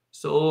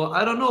 So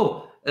I don't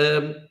know.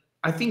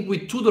 I think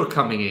with Tudor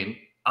coming in,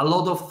 a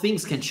lot of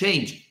things can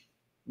change.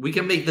 We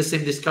can make the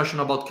same discussion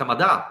about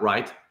Kamada,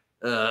 right?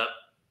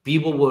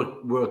 People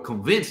were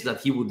convinced that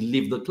he would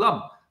leave the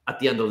club at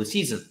the end of the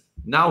season.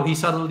 Now he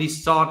suddenly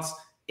starts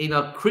in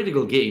a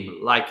critical game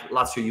like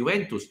Lazio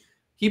Juventus.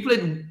 He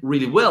played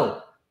really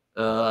well.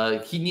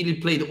 He nearly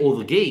played all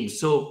the games.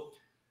 So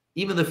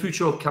even the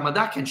future of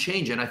Kamada can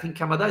change. And I think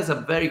Kamada is a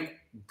very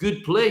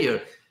good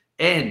player.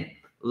 And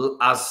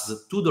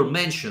as Tudor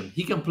mentioned,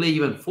 he can play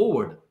even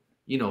forward.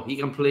 You know, he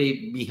can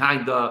play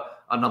behind a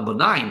number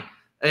 9.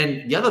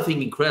 And the other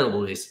thing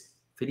incredible is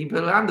Felipe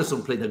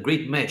Anderson played a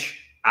great match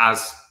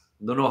as,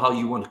 don't know how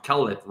you want to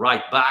call it,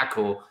 right back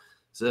or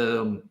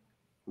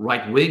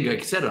right winger,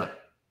 etc.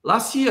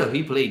 Last year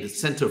he played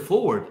center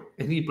forward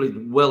and he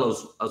played well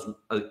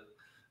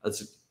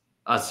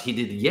as he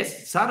did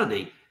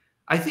Saturday.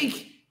 I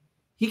think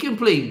he can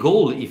play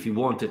goal if he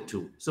wanted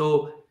to.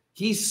 So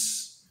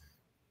he's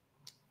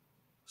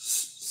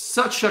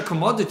such a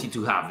commodity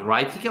to have,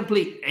 right? He can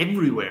play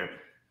everywhere.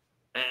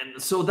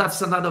 And so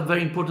that's another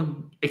very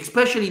important,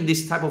 especially in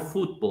this type of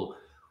football,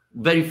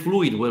 very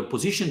fluid, where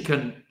position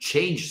can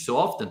change so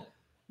often.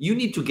 You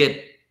need to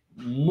get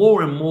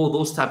more and more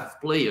those type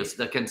of players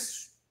that can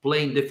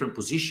play in different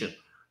position,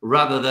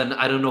 rather than,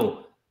 I don't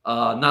know,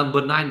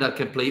 number 9 that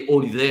can play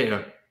only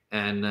there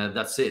and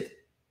that's it.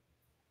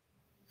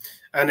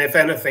 And if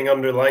anything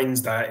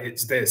underlines that,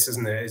 it's this,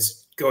 isn't it?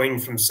 It's going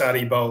from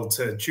Sarri ball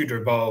to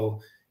Tudor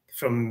ball,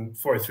 from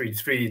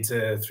 4-3-3 to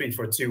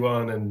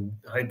 3-4-2-1 and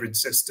hybrid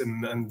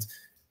system,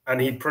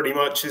 and he pretty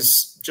much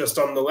is just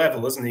on the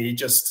level, isn't he?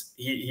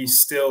 He's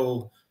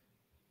still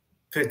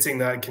putting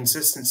that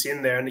consistency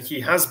in there, and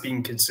he has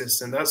been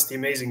consistent. That's the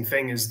amazing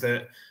thing, is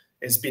that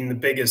it's been the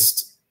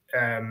biggest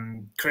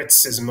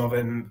criticism of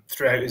him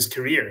throughout his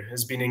career,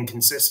 has been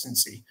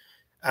inconsistency.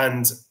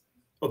 And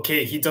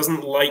okay, he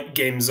doesn't light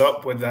games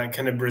up with that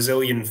kind of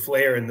Brazilian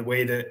flair in the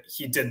way that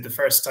he did the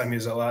first time he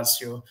was at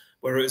Lazio,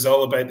 where it was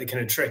all about the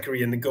kind of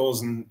trickery and the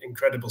goals and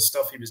incredible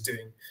stuff he was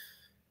doing.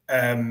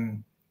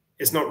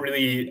 It's not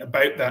really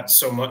about that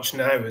so much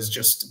now as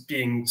just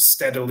being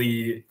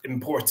steadily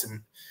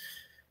important.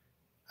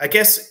 I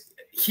guess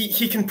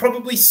he can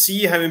probably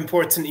see how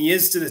important he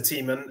is to the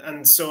team,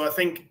 and so I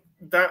think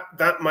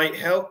that might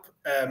help.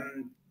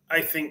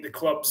 I think the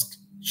clubs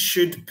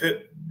should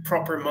put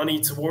proper money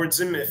towards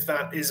him if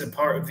that is a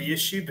part of the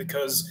issue,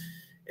 because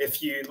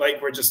if you,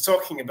 like we're just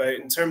talking about,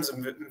 in terms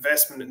of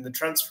investment in the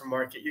transfer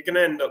market, you're going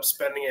to end up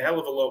spending a hell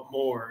of a lot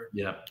more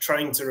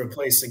trying to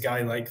replace a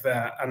guy like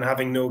that and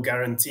having no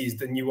guarantees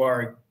than you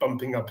are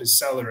bumping up his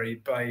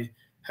salary by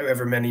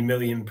however many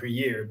million per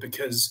year,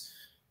 because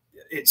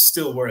it's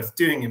still worth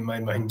doing, in my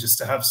mind, just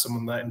to have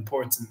someone that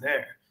important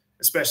there,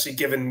 especially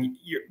given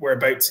we're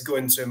about to go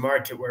into a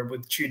market where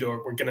with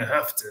Tudor, we're going to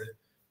have to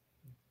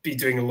be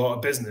doing a lot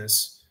of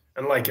business.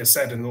 And like I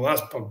said in the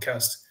last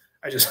podcast,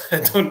 I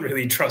don't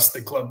really trust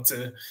the club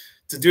to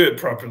do it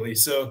properly.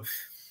 So,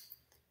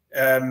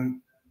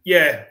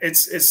 yeah,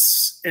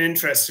 it's an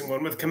interesting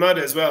one with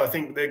Kamada as well. I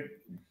think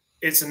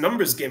it's a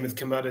numbers game with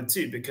Kamada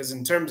too, because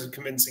in terms of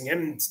convincing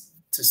him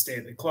to stay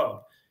at the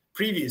club,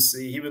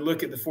 previously he would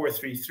look at the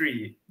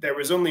 4-3-3. There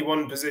was only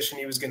one position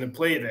he was going to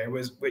play there,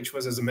 which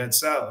was as a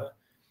Mezzala,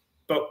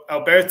 but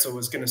Alberto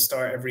was going to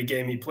start every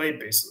game he played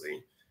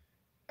basically.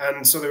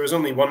 And so there was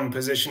only one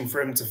position for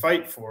him to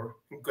fight for.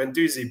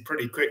 Guendouzi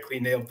pretty quickly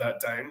nailed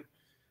that down.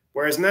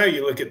 Whereas now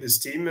you look at this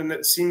team and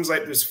it seems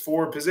like there's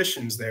 4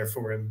 positions there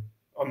for him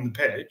on the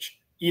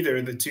pitch,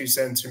 either the 2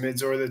 centre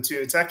mids or the 2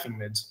 attacking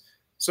mids.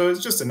 So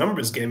it's just a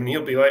numbers game, and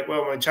he'll be like,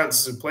 well, my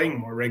chances of playing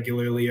more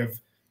regularly have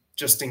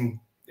just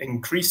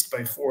increased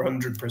by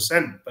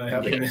 400% by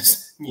having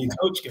this new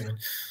coach going.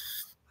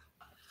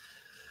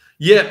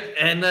 Yeah,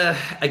 and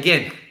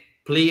again,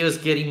 players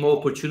getting more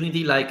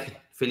opportunity like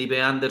Felipe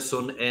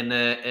Anderson and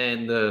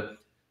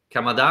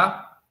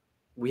Kamada.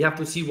 We have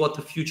to see what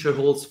the future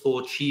holds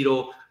for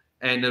Ciro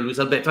and Luis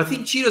Alberto. I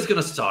think Ciro is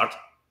going to start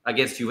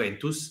against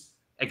Juventus,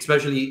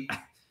 especially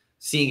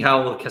seeing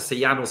how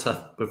Castellanos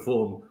have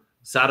performed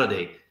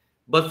Saturday.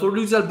 But for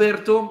Luis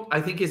Alberto,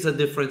 I think it's a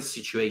different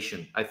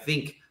situation. I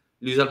think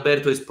Luis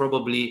Alberto is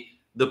probably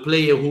the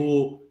player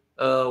who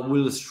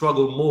will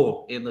struggle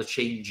more in the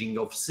changing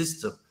of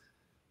system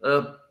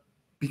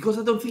because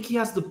I don't think he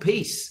has the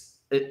pace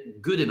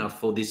good enough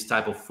for this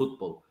type of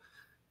football.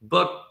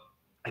 But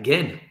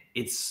again,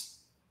 it's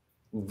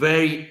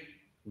very,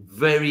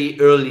 very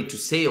early to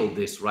say all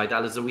this, right,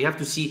 Alasdair? We have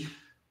to see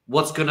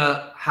what's going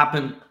to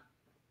happen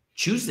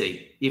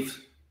Tuesday, if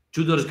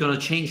Tudor is going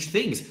to change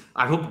things.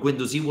 I hope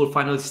Guendouzi will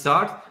finally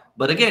start.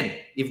 But again,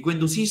 if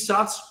Guendouzi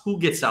starts, who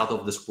gets out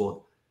of the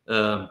squad?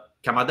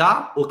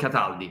 Kamada or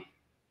Cataldi?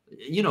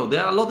 You know,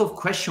 there are a lot of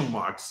question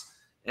marks.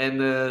 And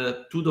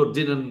Tudor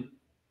didn't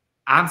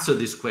answer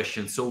this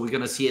question, so we're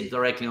going to see it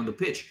directly on the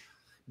pitch.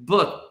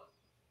 But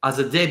as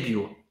a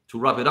debut, to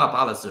wrap it up,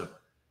 Alasdair,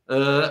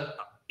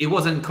 it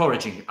was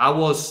encouraging. I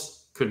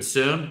was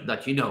concerned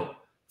that, you know,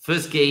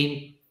 first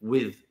game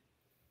with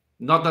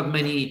not that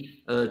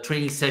many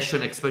training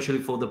sessions, especially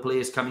for the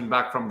players coming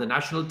back from the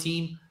national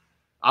team.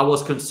 I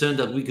was concerned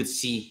that we could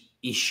see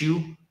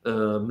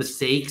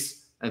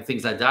mistakes and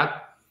things like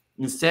that.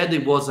 Instead,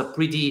 it was a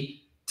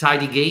pretty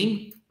tidy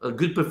game, a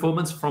good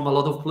performance from a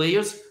lot of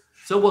players.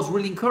 So it was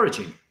really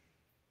encouraging.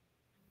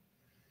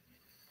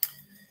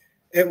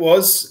 It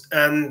was,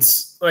 and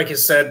like I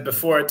said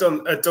before, I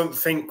don't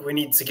think we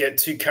need to get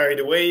too carried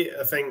away.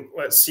 I think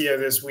let's see how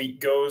this week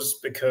goes,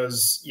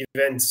 because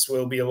Juventus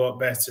will be a lot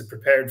better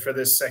prepared for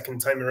this second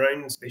time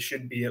around. They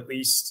should be, at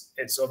least.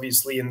 It's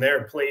obviously in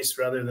their place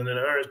rather than in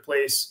our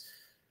place.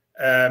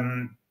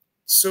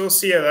 So we'll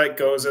see how that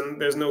goes, and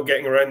there's no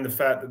getting around the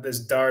fact that this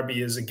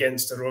derby is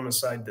against a Roma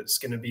side that's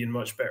going to be in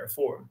much better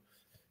form.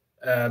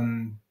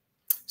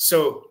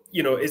 So,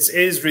 you know, it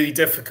is really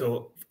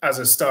difficult as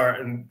a start,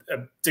 and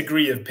a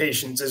degree of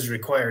patience is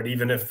required,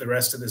 even if the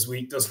rest of this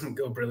week doesn't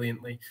go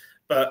brilliantly.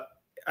 But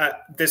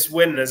this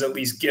win has at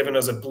least given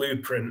us a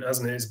blueprint,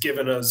 hasn't it? It's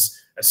given us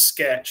a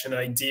sketch, an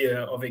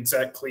idea of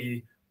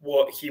exactly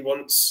what he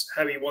wants,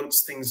 how he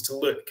wants things to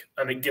look.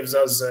 And it gives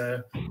us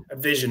a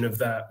vision of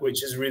that,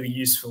 which is really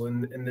useful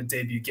in the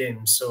debut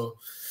game. So,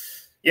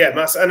 yeah,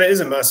 and it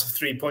is a massive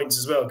 3 points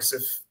as well, because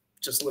if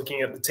just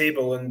looking at the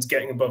table and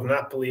getting above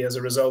Napoli as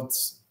a result,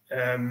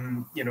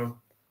 you know,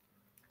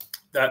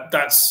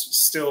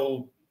 that's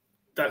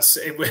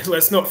it.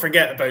 Let's not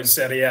forget about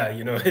Serie A.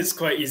 You know, it's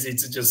quite easy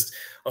to just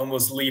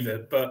almost leave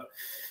it, but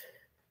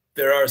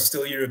there are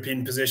still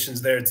European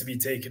positions there to be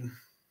taken.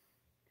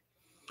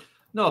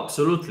 No,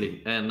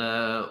 absolutely. And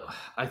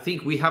I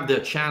think we have the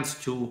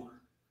chance to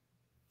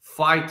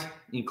fight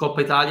in Coppa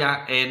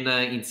Italia and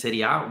in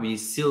Serie A. We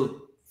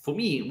still, for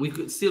me,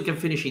 we still can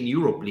finish in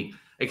Europe League,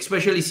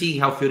 especially seeing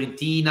how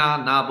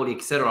Fiorentina, Napoli,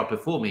 etc. are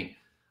performing.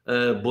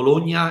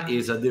 Bologna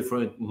is a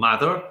different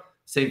matter.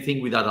 Same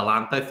thing with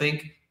Atalanta, I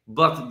think.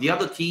 But the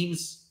other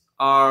teams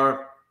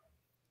are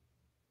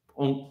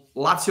on.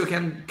 Lazio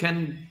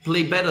can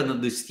play better than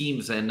these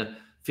teams and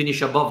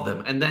finish above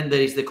them. And then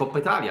there is the Coppa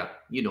Italia.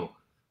 You know,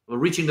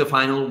 reaching the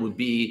final would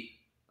be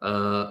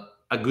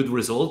a good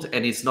result,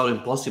 and it's not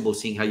impossible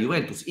seeing how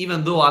Juventus,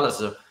 even though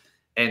Alasdair,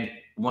 and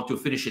want to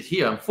finish it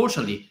here,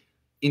 unfortunately,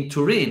 in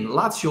Turin,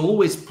 Lazio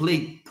always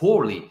played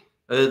poorly.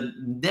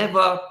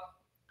 Never,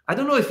 I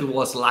don't know if it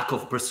was lack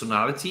of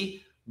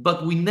personality,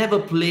 but we never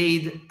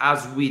played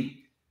as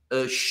we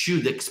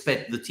should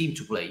expect the team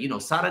to play. You know,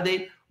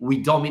 Saturday, we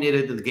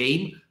dominated the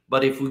game,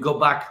 but if we go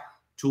back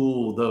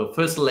to the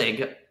first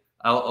leg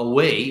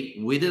away,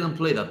 we didn't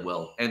play that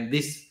well. And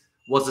this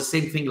was the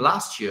same thing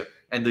last year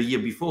and the year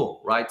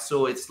before, right?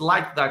 So it's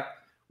like that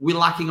we're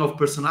lacking of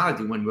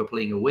personality when we're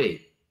playing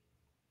away.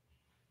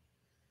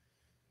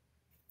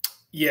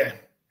 Yeah.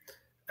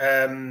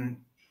 And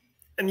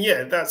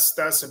yeah,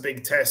 that's a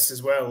big test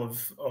as well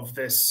of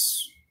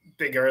this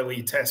big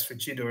early test for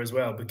Tudor as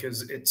well,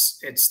 because it's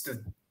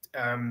the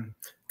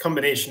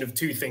combination of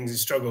two things he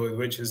struggled with,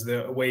 which is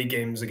the away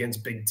games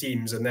against big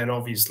teams, and then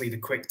obviously the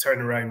quick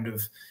turnaround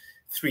of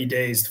 3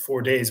 days to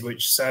 4 days,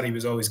 which Sadi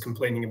was always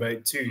complaining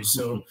about too.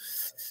 So,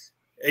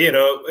 you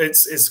know,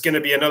 it's going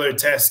to be another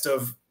test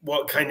of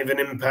what kind of an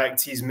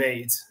impact he's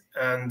made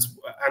and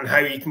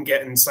how he can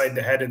get inside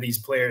the head of these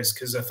players,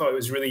 because I thought it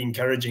was really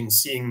encouraging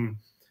seeing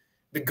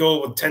the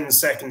goal with 10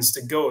 seconds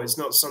to go. It's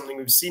not something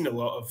we've seen a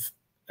lot of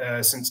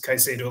since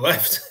Caicedo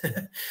left.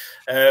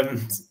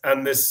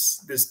 And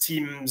this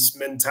team's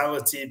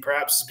mentality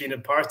perhaps has been a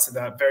part of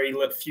that. Very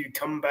few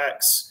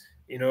comebacks,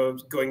 you know,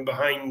 going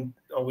behind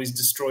always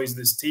destroys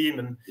this team.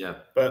 And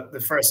but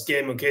the first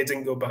game, okay,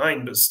 didn't go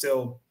behind, but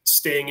still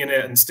staying in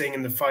it and staying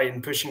in the fight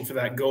and pushing for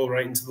that goal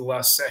right into the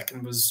last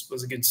second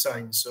was a good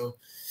sign. So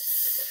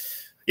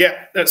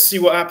yeah, let's see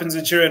what happens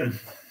in Turin.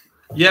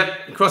 Yeah,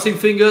 crossing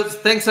fingers.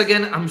 Thanks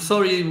again. I'm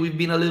sorry we've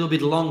been a little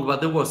bit long,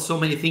 but there were so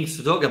many things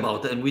to talk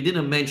about, and we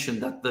didn't mention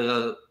that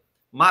the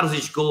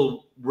Marusic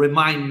goal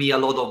remind me a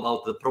lot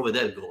about the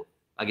Provedel goal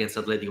against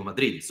Atletico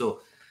Madrid.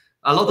 So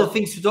a lot of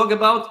things to talk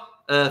about.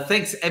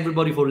 Thanks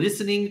everybody for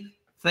listening.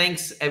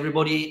 Thanks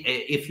everybody.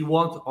 If you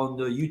want, on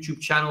the YouTube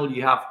channel,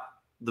 you have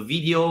the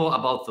video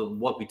about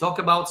what we talk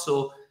about.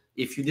 So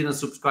if you didn't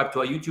subscribe to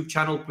our YouTube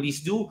channel,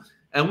 please do.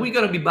 And we're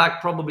going to be back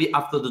probably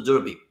after the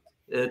derby.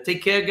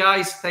 Take care,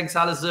 guys. Thanks,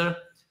 Alasdair.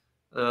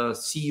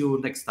 See you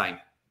next time.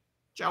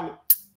 Ciao.